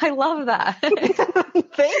 I love that.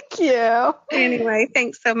 Thank you. Anyway,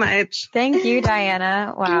 thanks so much. Thank you,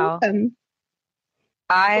 Diana. Wow.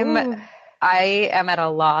 I am at a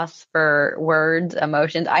loss for words,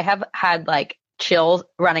 emotions. I have had chills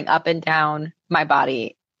running up and down my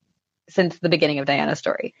body since the beginning of Diana's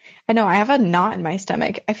story. I know. I have a knot in my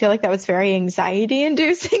stomach. I feel like that was very anxiety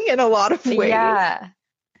inducing in a lot of ways. Yeah.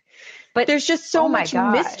 But there's just so much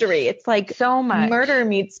mystery. It's like so much murder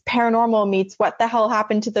meets paranormal meets what the hell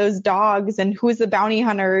happened to those dogs and who's the bounty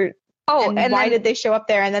hunter. And why did they show up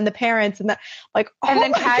there? And then the parents and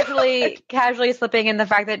then casually slipping in the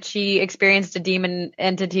fact that she experienced a demon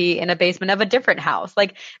entity in a basement of a different house.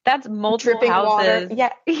 That's multiple dripping houses. Water.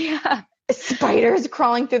 Yeah. Yeah. Spiders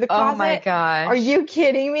crawling through the closet. Oh my gosh. Are you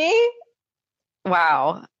kidding me?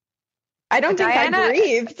 Wow. I don't think I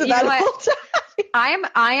breathed that whole time.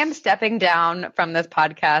 I am stepping down from this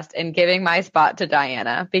podcast and giving my spot to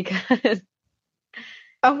Diana because.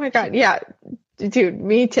 Oh my God. Yeah. Dude,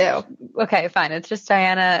 me too. Okay, fine. It's just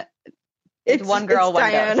Diana. It's one girl, one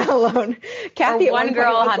Diana ghost. Alone. Kathy, or one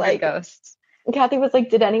girl, 100 ghosts. Kathy was like,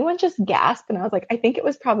 "Did anyone just gasp?" And I was like, "I think it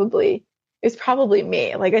was probably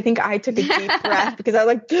me." I think I took a deep breath because I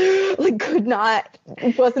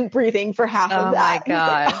wasn't breathing for half of that. Oh my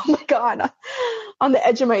God. Oh my God. On the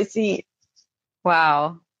edge of my seat.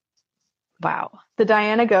 Wow. The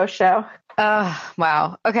Diana Ghost Show. Oh,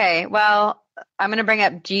 wow. Okay. Well, I'm going to bring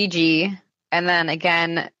up Gigi. And then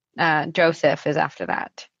again, Joseph is after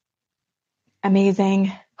that.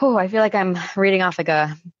 Amazing. Oh, I feel like I'm reading off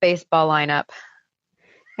a baseball lineup.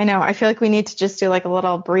 I know. I feel like we need to just do a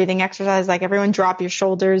little breathing exercise. Everyone drop your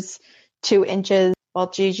shoulders 2 inches while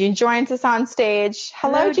Gigi joins us on stage.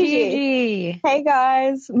 Hello, Gigi. Hey,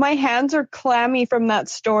 guys. My hands are clammy from that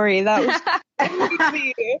story. That was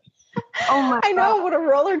crazy. Oh my God. I know. What a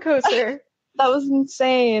roller coaster. That was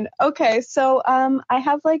insane. Okay, so I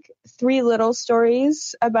have like 3 little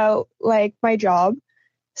stories about like my job.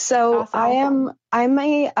 So Awesome. I'm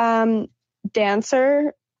a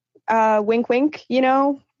dancer, wink wink, you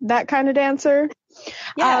know, that kind of dancer.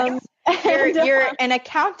 Yeah. You're an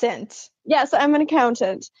accountant. Yes, I'm an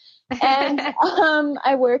accountant. And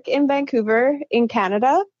I work in Vancouver in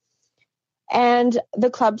Canada. And the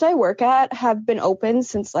clubs I work at have been open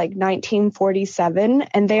since like 1947,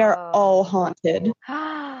 and they are all haunted.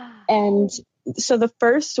 And so the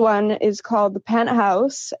first one is called the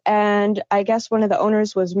Penthouse, and I guess one of the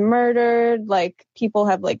owners was murdered. Like, people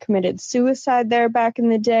have like committed suicide there back in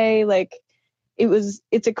the day. Like,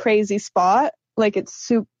 it's a crazy spot. Like,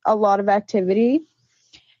 it's a lot of activity.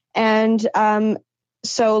 And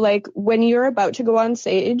so like when you're about to go on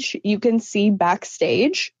stage, you can see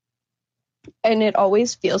backstage. And it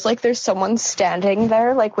always feels like there's someone standing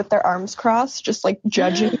there, like with their arms crossed, just like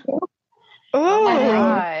judging you. Oh my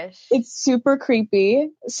gosh. It's super creepy.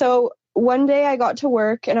 So one day I got to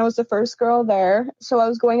work and I was the first girl there. So I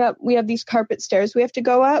was going up. We have these carpet stairs we have to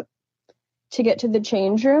go up to get to the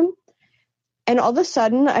change room. And all of a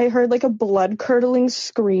sudden I heard like a blood curdling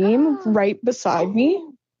scream right beside me.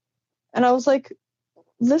 And I was like,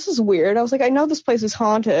 this is weird. I was like, I know this place is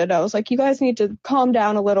haunted. I was like, you guys need to calm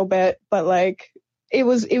down a little bit. But like, it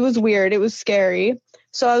was weird. It was scary.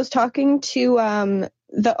 So I was talking to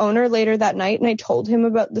the owner later that night, and I told him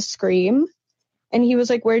about the scream. And he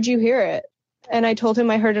was like, where'd you hear it? And I told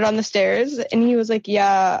him I heard it on the stairs. And he was like,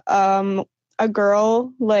 yeah, a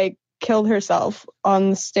girl like killed herself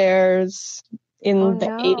on the stairs in the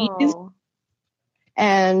 80s.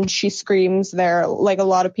 And she screams there. Like, a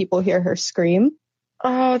lot of people hear her scream.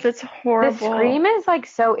 Oh, that's horrible. The scream is like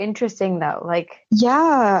so interesting though. Like,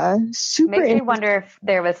 yeah, super. Makes me wonder if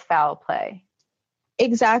there was foul play.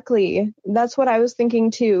 Exactly. That's what I was thinking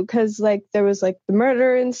too. Cause like there was like the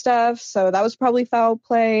murder and stuff. So that was probably foul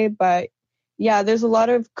play. But yeah, there's a lot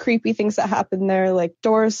of creepy things that happen there, like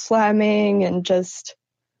doors slamming and just.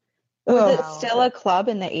 Was it still a club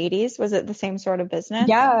in the 80s? Was it the same sort of business?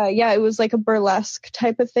 Yeah. It was like a burlesque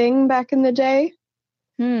type of thing back in the day.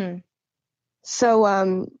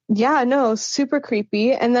 So, no, super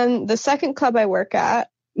creepy. And then the second club I work at,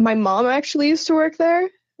 my mom actually used to work there.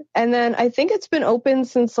 And then I think it's been open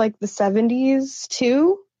since like the 70s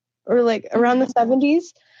too, or like around the 70s.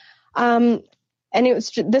 And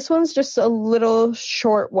this one's just a little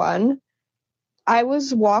short one. I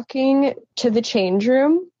was walking to the change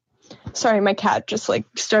room. Sorry, my cat just like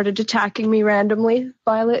started attacking me randomly.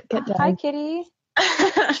 Violet, get down. Hi, kitty.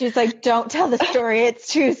 She's like, don't tell the story. It's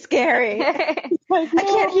too scary. I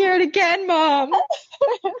can't hear it again, Mom.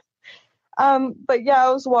 But yeah,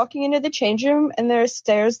 I was walking into the change room and there are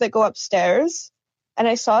stairs that go upstairs. And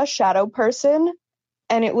I saw a shadow person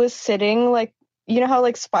and it was sitting like, you know how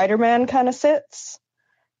like Spider-Man kind of sits?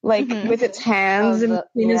 Like with its hands in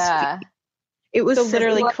between his feet. It was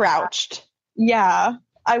literally crouched. Yeah.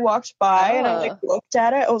 I walked by and I like looked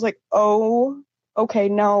at it. I was like, oh, okay,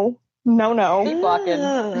 no. Keep walking.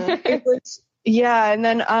 It was, yeah. And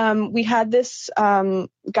then we had this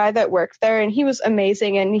guy that worked there and he was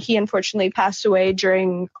amazing. And he unfortunately passed away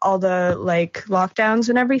during all the like lockdowns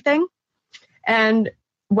and everything. And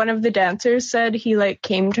one of the dancers said he like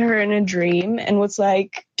came to her in a dream and was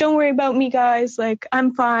like, don't worry about me, guys. Like,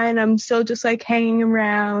 I'm fine. I'm still just like hanging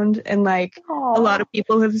around. And like a lot of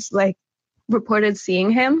people have like reported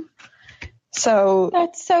seeing him. So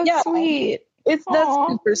that's so sweet. That's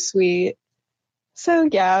super sweet. So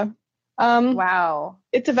yeah. Wow.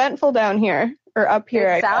 It's eventful down here or up here.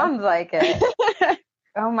 It sounds like it.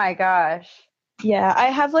 Oh my gosh. Yeah, I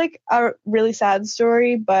have like a really sad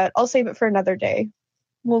story, but I'll save it for another day.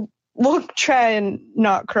 We'll try and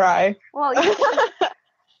not cry. Well,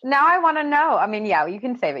 now I want to know. I mean, yeah, you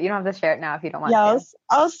can save it. You don't have to share it now if you don't want to. Yeah,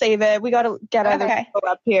 I'll save it. We got to get other people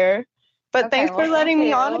up here. But thanks for letting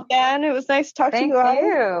me on again. It was nice to talk to you guys. Thank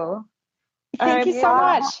you. Thank you so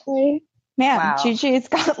much. Man, Gigi's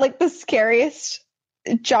got like the scariest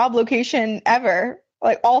job location ever.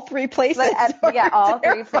 Like all 3 places. All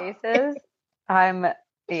 3 places. I'm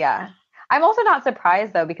also not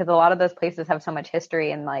surprised though, because a lot of those places have so much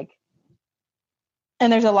history and like.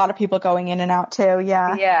 And there's a lot of people going in and out too.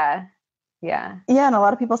 Yeah. Yeah. And a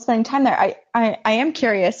lot of people spending time there. I am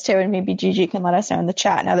curious too, and maybe Gigi can let us know in the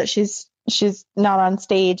chat now that she's not on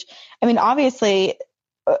stage. I mean, obviously,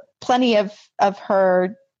 plenty of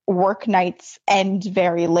her work nights end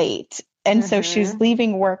very late. And so she's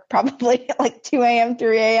leaving work probably at like 2 a.m.,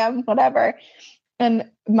 3 a.m., whatever.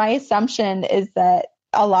 And my assumption is that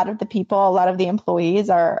a lot of the employees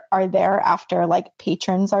are there after like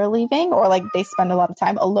patrons are leaving, or like they spend a lot of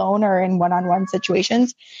time alone or in one-on-one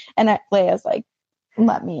situations. And Leia's like,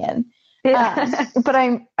 let me in. But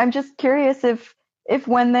I'm just curious if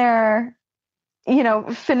when they're,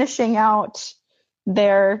 finishing out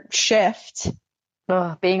their shift,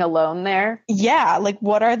 being alone there. Yeah. Like,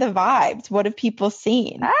 what are the vibes? What have people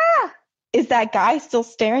seen? Is that guy still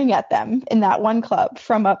staring at them in that one club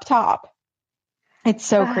from up top? It's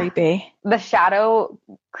so creepy. The shadow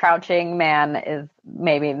crouching man is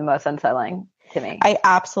maybe the most unsettling to me. I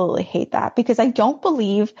absolutely hate that, because I don't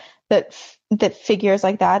believe that figures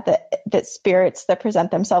like that spirits that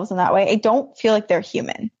present themselves in that way, I don't feel like they're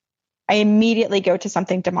human. I immediately go to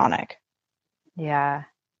something demonic. Yeah.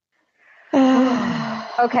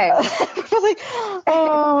 Okay. Like,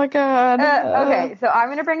 oh my God. Okay. So I'm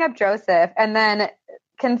going to bring up Joseph, and then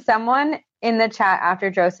can someone in the chat after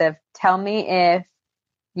Joseph tell me if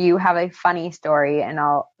you have a funny story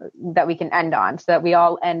that we can end on, so that we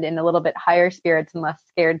all end in a little bit higher spirits and less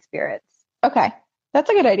scared spirits. Okay. That's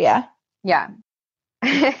a good idea. Yeah.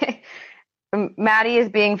 Maddie is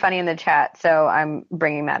being funny in the chat, so I'm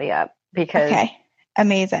bringing Maddie up because. Okay.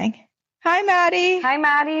 Amazing. Hi, Maddie. Hi,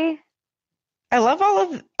 Maddie. I love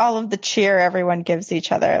all of the cheer everyone gives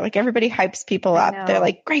each other. Like, everybody hypes people up. They're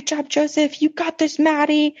like, great job, Joseph. You got this,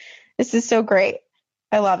 Maddie. This is so great.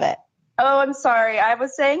 I love it. Oh, I'm sorry. I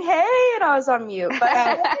was saying, hey, and I was on mute.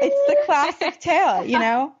 But it's the classic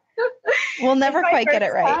tale, We'll never quite get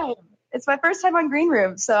it right. Time. It's my first time on Green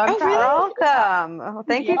Room, so I'm proud. Welcome. Well,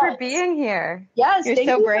 thank you for being here. Yes, you're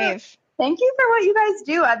so brave. Thank you for what you guys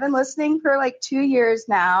do. I've been listening for like 2 years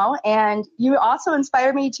now, and you also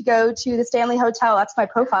inspired me to go to the Stanley Hotel. That's my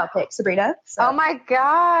profile pic, Sabrina. So. Oh my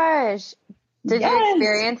gosh. Did you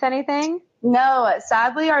experience anything? No,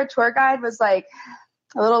 sadly, our tour guide was like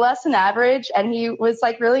a little less than average, and he was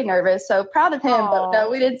like really nervous. So proud of him, but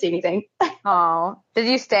no, we didn't see anything. Oh, did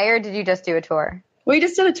you stay or did you just do a tour? We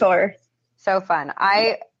just did a tour. So fun.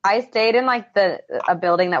 I stayed in like a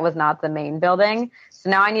building that was not the main building. So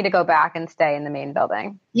now I need to go back and stay in the main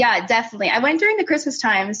building. Yeah, definitely. I went during the Christmas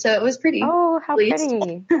time, so it was pretty. Oh, how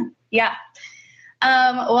pretty. Yeah.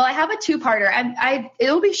 Well, I have a two-parter.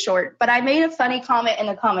 It'll be short, but I made a funny comment in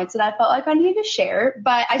the comments, and I felt like I needed to share.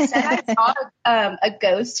 But I said I saw a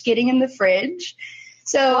ghost getting in the fridge.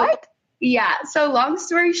 So what? Yeah. So long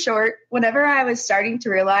story short, whenever I was starting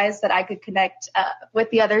to realize that I could connect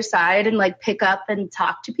with the other side and like pick up and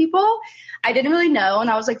talk to people, I didn't really know.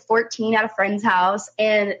 And I was like 14 at a friend's house,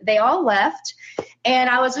 and they all left.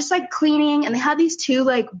 And I was just like cleaning, and they had these two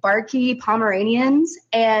like barky Pomeranians,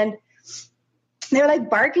 and they were like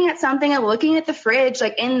barking at something and looking at the fridge,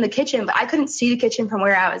 like in the kitchen, but I couldn't see the kitchen from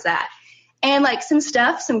where I was at. And like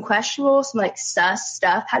some questionable, some like sus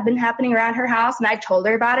stuff had been happening around her house. And I told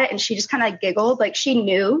her about it, and she just kind of giggled, like she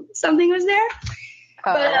knew something was there.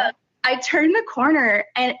 But I turned the corner,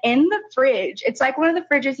 and in the fridge, it's like one of the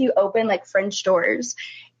fridges you open like French doors.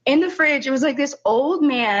 In the fridge, it was like this old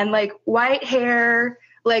man, like white hair,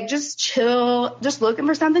 like just chill, just looking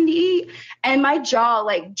for something to eat. And my jaw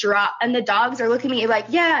like dropped, and the dogs are looking at me like,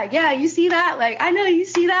 yeah, you see that? Like, I know you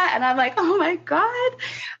see that. And I'm like, oh my God.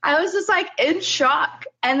 I was just like in shock.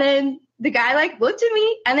 And then the guy like looked at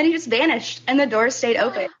me, and then he just vanished, and the door stayed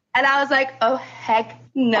open. And I was like, oh heck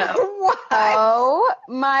no. What? Oh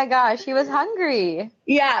my gosh. He was hungry.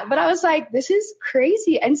 Yeah. But I was like, this is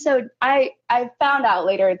crazy. And so I found out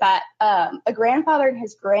later that a grandfather and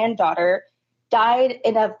his granddaughter died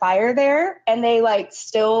in a fire there, and they like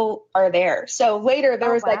still are there. So later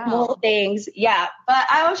there was like more things. Yeah. But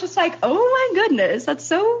I was just like, oh my goodness, that's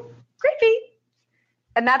so creepy.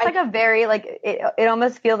 And that's like a very like, it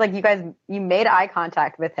almost feels like you made eye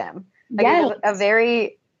contact with him. Like it was a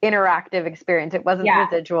very interactive experience. It wasn't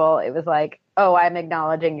residual. It was like, oh, I'm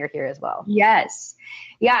acknowledging you're here as well. Yes.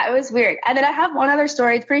 Yeah, it was weird. And then I have one other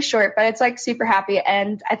story. It's pretty short, but it's like super happy,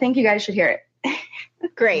 and I think you guys should hear it.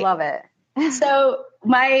 Great. Love it. So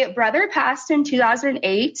my brother passed in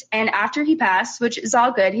 2008, and after he passed, which is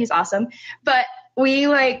all good, he's awesome, but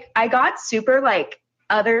I got super like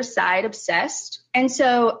other side obsessed. And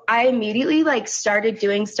so I immediately like started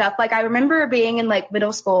doing stuff. Like I remember being in like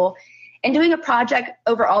middle school and doing a project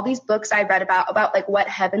over all these books I read about like what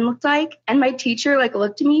heaven looked like. And my teacher like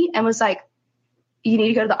looked at me and was like, you need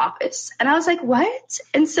to go to the office. And I was like, what?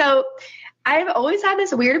 And so I've always had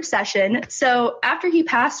this weird obsession. So after he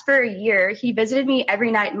passed for a year, he visited me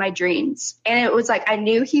every night in my dreams. And it was like, I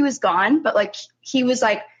knew he was gone, but like, he was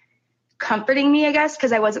like comforting me, I guess,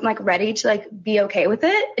 because I wasn't like ready to like be okay with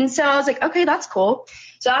it. And so I was like, okay, that's cool.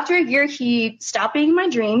 So after a year, he stopped being in my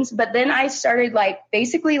dreams. But then I started like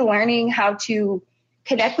basically learning how to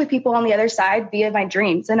connect with people on the other side via my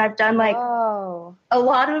dreams. And I've done like a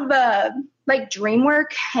lot of like dream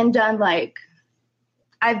work and I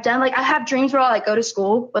have dreams where I'll like go to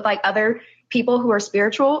school with like other people who are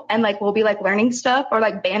spiritual and like we'll be like learning stuff or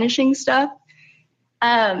like banishing stuff.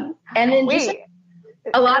 And then just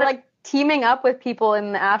a lot of like teaming up with people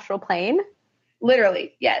in the astral plane.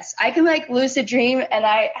 Literally, yes. I can like lucid dream, and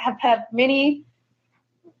I have had many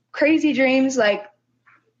crazy dreams, like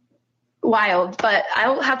wild, but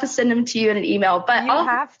I'll have to send them to you in an email. But you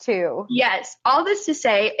have to. Yes. All this to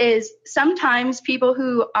say is sometimes people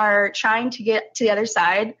who are trying to get to the other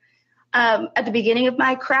side, at the beginning of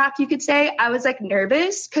my craft, you could say, I was like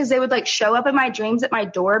nervous because they would like show up in my dreams at my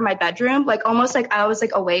door, my bedroom, like almost like I was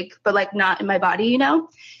like awake, but like not in my body, you know?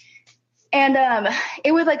 And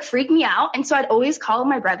it would like freak me out. And so I'd always call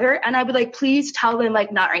my brother and I would like, please tell them like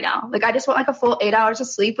not right now. Like I just want like a full 8 hours of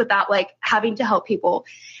sleep without like having to help people.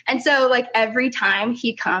 And so like every time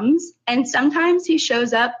he comes, and sometimes he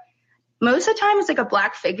shows up, most of the time it's like a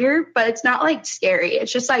black figure, but it's not like scary.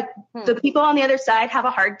 It's just like the people on the other side have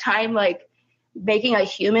a hard time like making a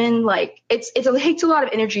human, like it takes a lot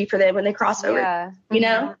of energy for them when they cross over, you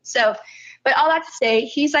know? So, but all that to say,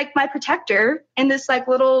 he's like my protector in this like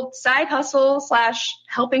little side hustle /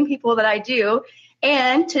 helping people that I do.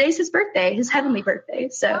 And today's his birthday, his heavenly birthday.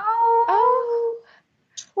 So, wow.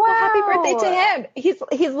 Well, happy birthday to him.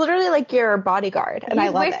 He's literally like your bodyguard, and I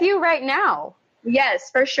love it. He's with you right now. Yes,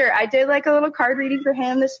 for sure. I did like a little card reading for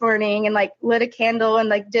him this morning and like lit a candle and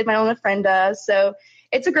like did my own ofrenda. So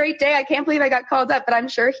it's a great day. I can't believe I got called up, but I'm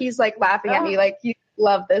sure he's like laughing at me like, you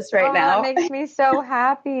love this right now. That makes me so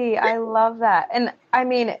happy. I love that. And I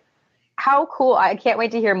mean, how cool. I can't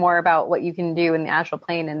wait to hear more about what you can do in the astral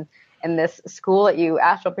plane and this school that you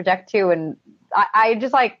astral project to. And I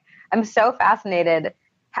just like, I'm so fascinated.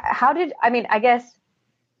 I guess,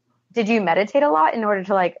 did you meditate a lot in order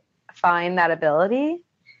to like find that ability?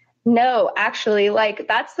 No, actually, like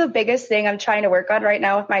that's the biggest thing I'm trying to work on right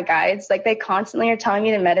now with my guides. Like they constantly are telling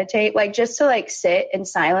me to meditate, like just to like sit in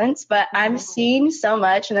silence. But I'm seeing so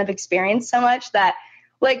much and I've experienced so much that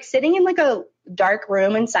like sitting in like a dark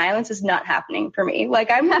room in silence is not happening for me.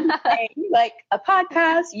 Like I'm saying, like a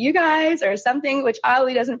podcast, you guys, or something, which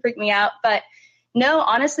oddly doesn't freak me out. But no,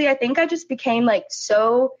 honestly, I think I just became like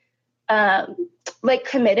so like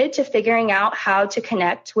committed to figuring out how to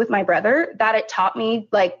connect with my brother that it taught me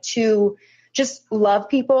like to just love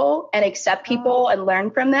people and accept people and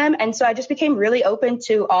learn from them. And so I just became really open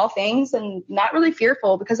to all things and not really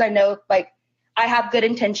fearful because I know like I have good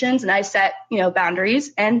intentions and I set,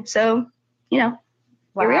 boundaries. And so, here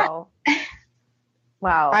we are.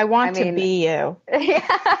 Wow. I want to be you.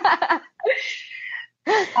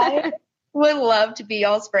 I would love to be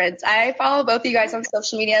y'all's friends. I follow both of you guys on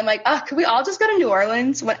social media. I'm like, can we all just go to New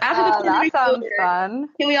Orleans? That sounds fun.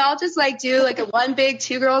 Can we all just like do like a one big,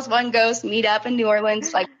 two girls, one ghost meet up in New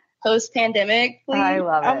Orleans, like post-pandemic, please? I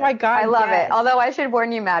love it. Oh my God. I love it. Although I should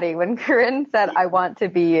warn you, Maddie, when Corinne said, I want to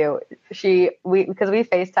be you, because we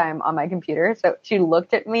FaceTime on my computer. So she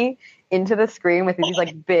looked at me into the screen with these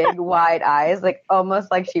like big wide eyes, like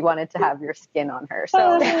almost like she wanted to have your skin on her. So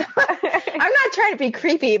I'm not trying to be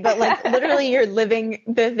creepy, but like literally you're living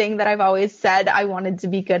the thing that I've always said I wanted to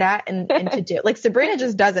be good at and to do. Like Sabrina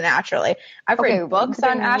just does it naturally. I've read books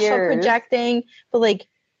on astral projecting, but like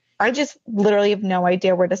I just literally have no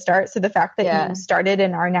idea where to start. So the fact that you started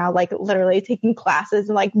and are now like literally taking classes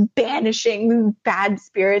and like banishing bad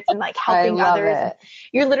spirits and like helping others.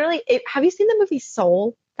 You're literally, have you seen the movie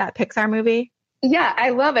Soul? That Pixar movie? Yeah,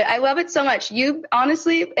 I love it. I love it so much. You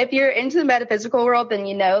honestly, if you're into the metaphysical world, then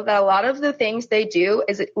you know that a lot of the things they do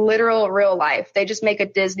is literal real life. They just make a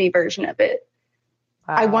Disney version of it.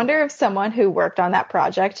 Wow. I wonder if someone who worked on that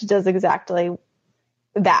project does exactly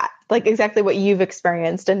that, like exactly what you've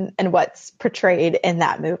experienced and what's portrayed in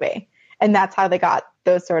that movie. And that's how they got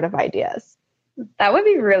those sort of ideas. That would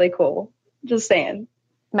be really cool. Just saying.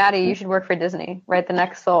 Maddie, you should work for Disney. Write the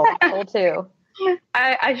next Soul 2.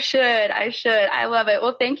 I should. I love it.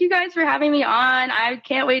 Well, thank you guys for having me on. I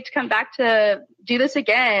can't wait to come back to do this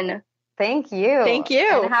again. Thank you. Thank you.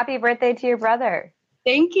 And happy birthday to your brother.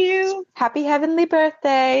 Thank you. Happy heavenly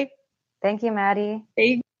birthday. Thank you, Maddie.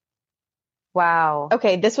 Thank you. Wow.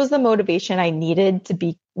 Okay, this was the motivation I needed to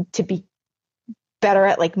be better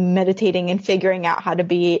at like meditating and figuring out how to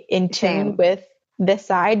be in tune with this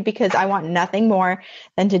side, because I want nothing more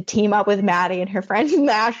than to team up with Maddie and her friends in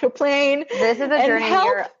the astral plane. This is a journey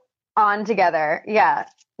you're on together. Yeah.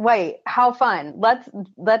 Wait, how fun.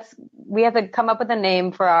 We have to come up with a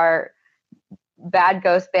name for our bad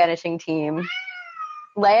ghost banishing team.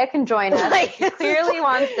 Leia can join us. She clearly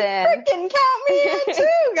wants in. Freaking count me in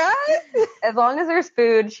too, guys. As long as there's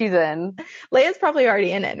food, she's in. Leia's probably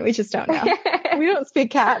already in it. We just don't know. We don't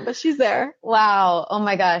speak cat, but she's there. Wow. Oh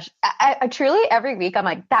my gosh. I truly every week I'm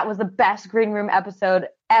like, that was the best green room episode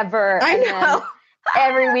ever. I know.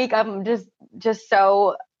 Every week I'm just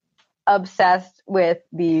so obsessed with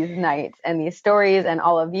these nights and these stories and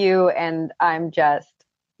all of you. And I'm just,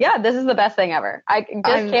 this is the best thing ever. I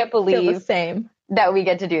just can't believe the same. that we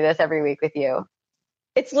get to do this every week with you.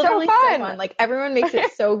 It's literally so fun. Like everyone makes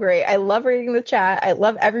it so great. I love reading the chat. I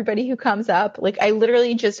love everybody who comes up. Like I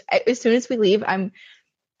literally just, as soon as we leave, I'm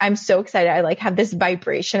so excited. I like have this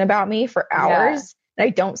vibration about me for hours. I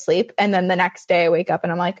don't sleep. And then the next day I wake up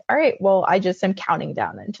and I'm like, all right, well, I just am counting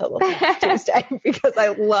down until the next Tuesday because I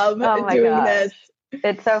love doing this.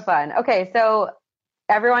 It's so fun. Okay. So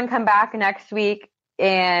everyone come back next week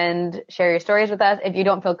and share your stories with us. If you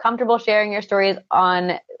don't feel comfortable sharing your stories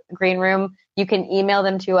on Green Room, you can email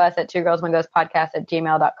them to us at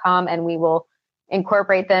twogirlsoneghostpodcast@gmail.com and we will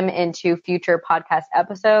incorporate them into future podcast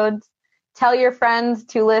episodes. Tell your friends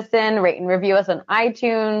to listen, rate and review us on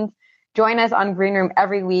iTunes. Join us on Green Room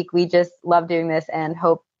every week. We just love doing this and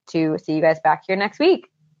hope to see you guys back here next week.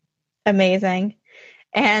 Amazing.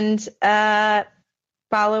 And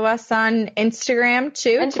follow us on Instagram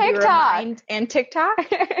too. And TikTok. And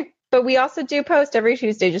TikTok. But we also do post every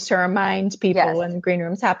Tuesday just to remind people when the Green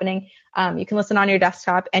Room's happening. You can listen on your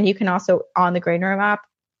desktop and you can also on the Green Room app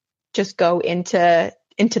just go into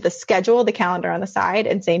the schedule, the calendar on the side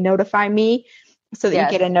and say notify me. So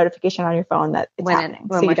that you get a notification on your phone that it's happening.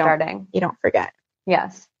 When we're starting. You don't forget.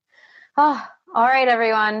 Yes. Oh, all right,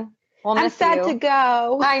 everyone. We'll miss you. I'm sad to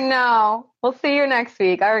go. I know. We'll see you next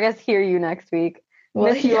week. I guess hear you next week.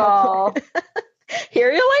 Miss you all.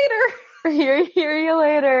 Hear you later. Hear you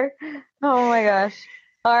later. Oh my gosh.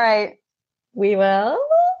 All right. We will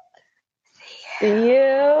see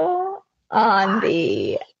you on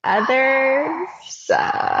the other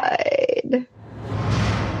side.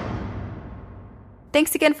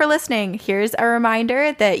 Thanks again for listening. Here's a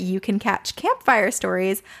reminder that you can catch Campfire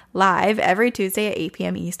Stories live every Tuesday at 8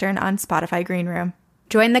 p.m. Eastern on Spotify Green Room.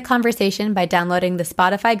 Join the conversation by downloading the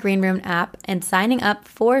Spotify Green Room app and signing up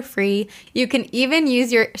for free. You can even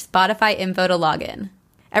use your Spotify info to log in.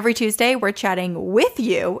 Every Tuesday, we're chatting with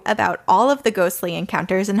you about all of the ghostly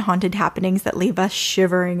encounters and haunted happenings that leave us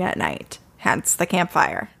shivering at night. Hence the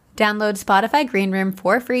campfire. Download Spotify Green Room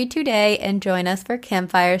for free today and join us for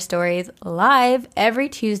Campfire Stories live every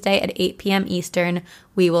Tuesday at 8 p.m. Eastern.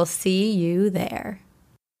 We will see you there.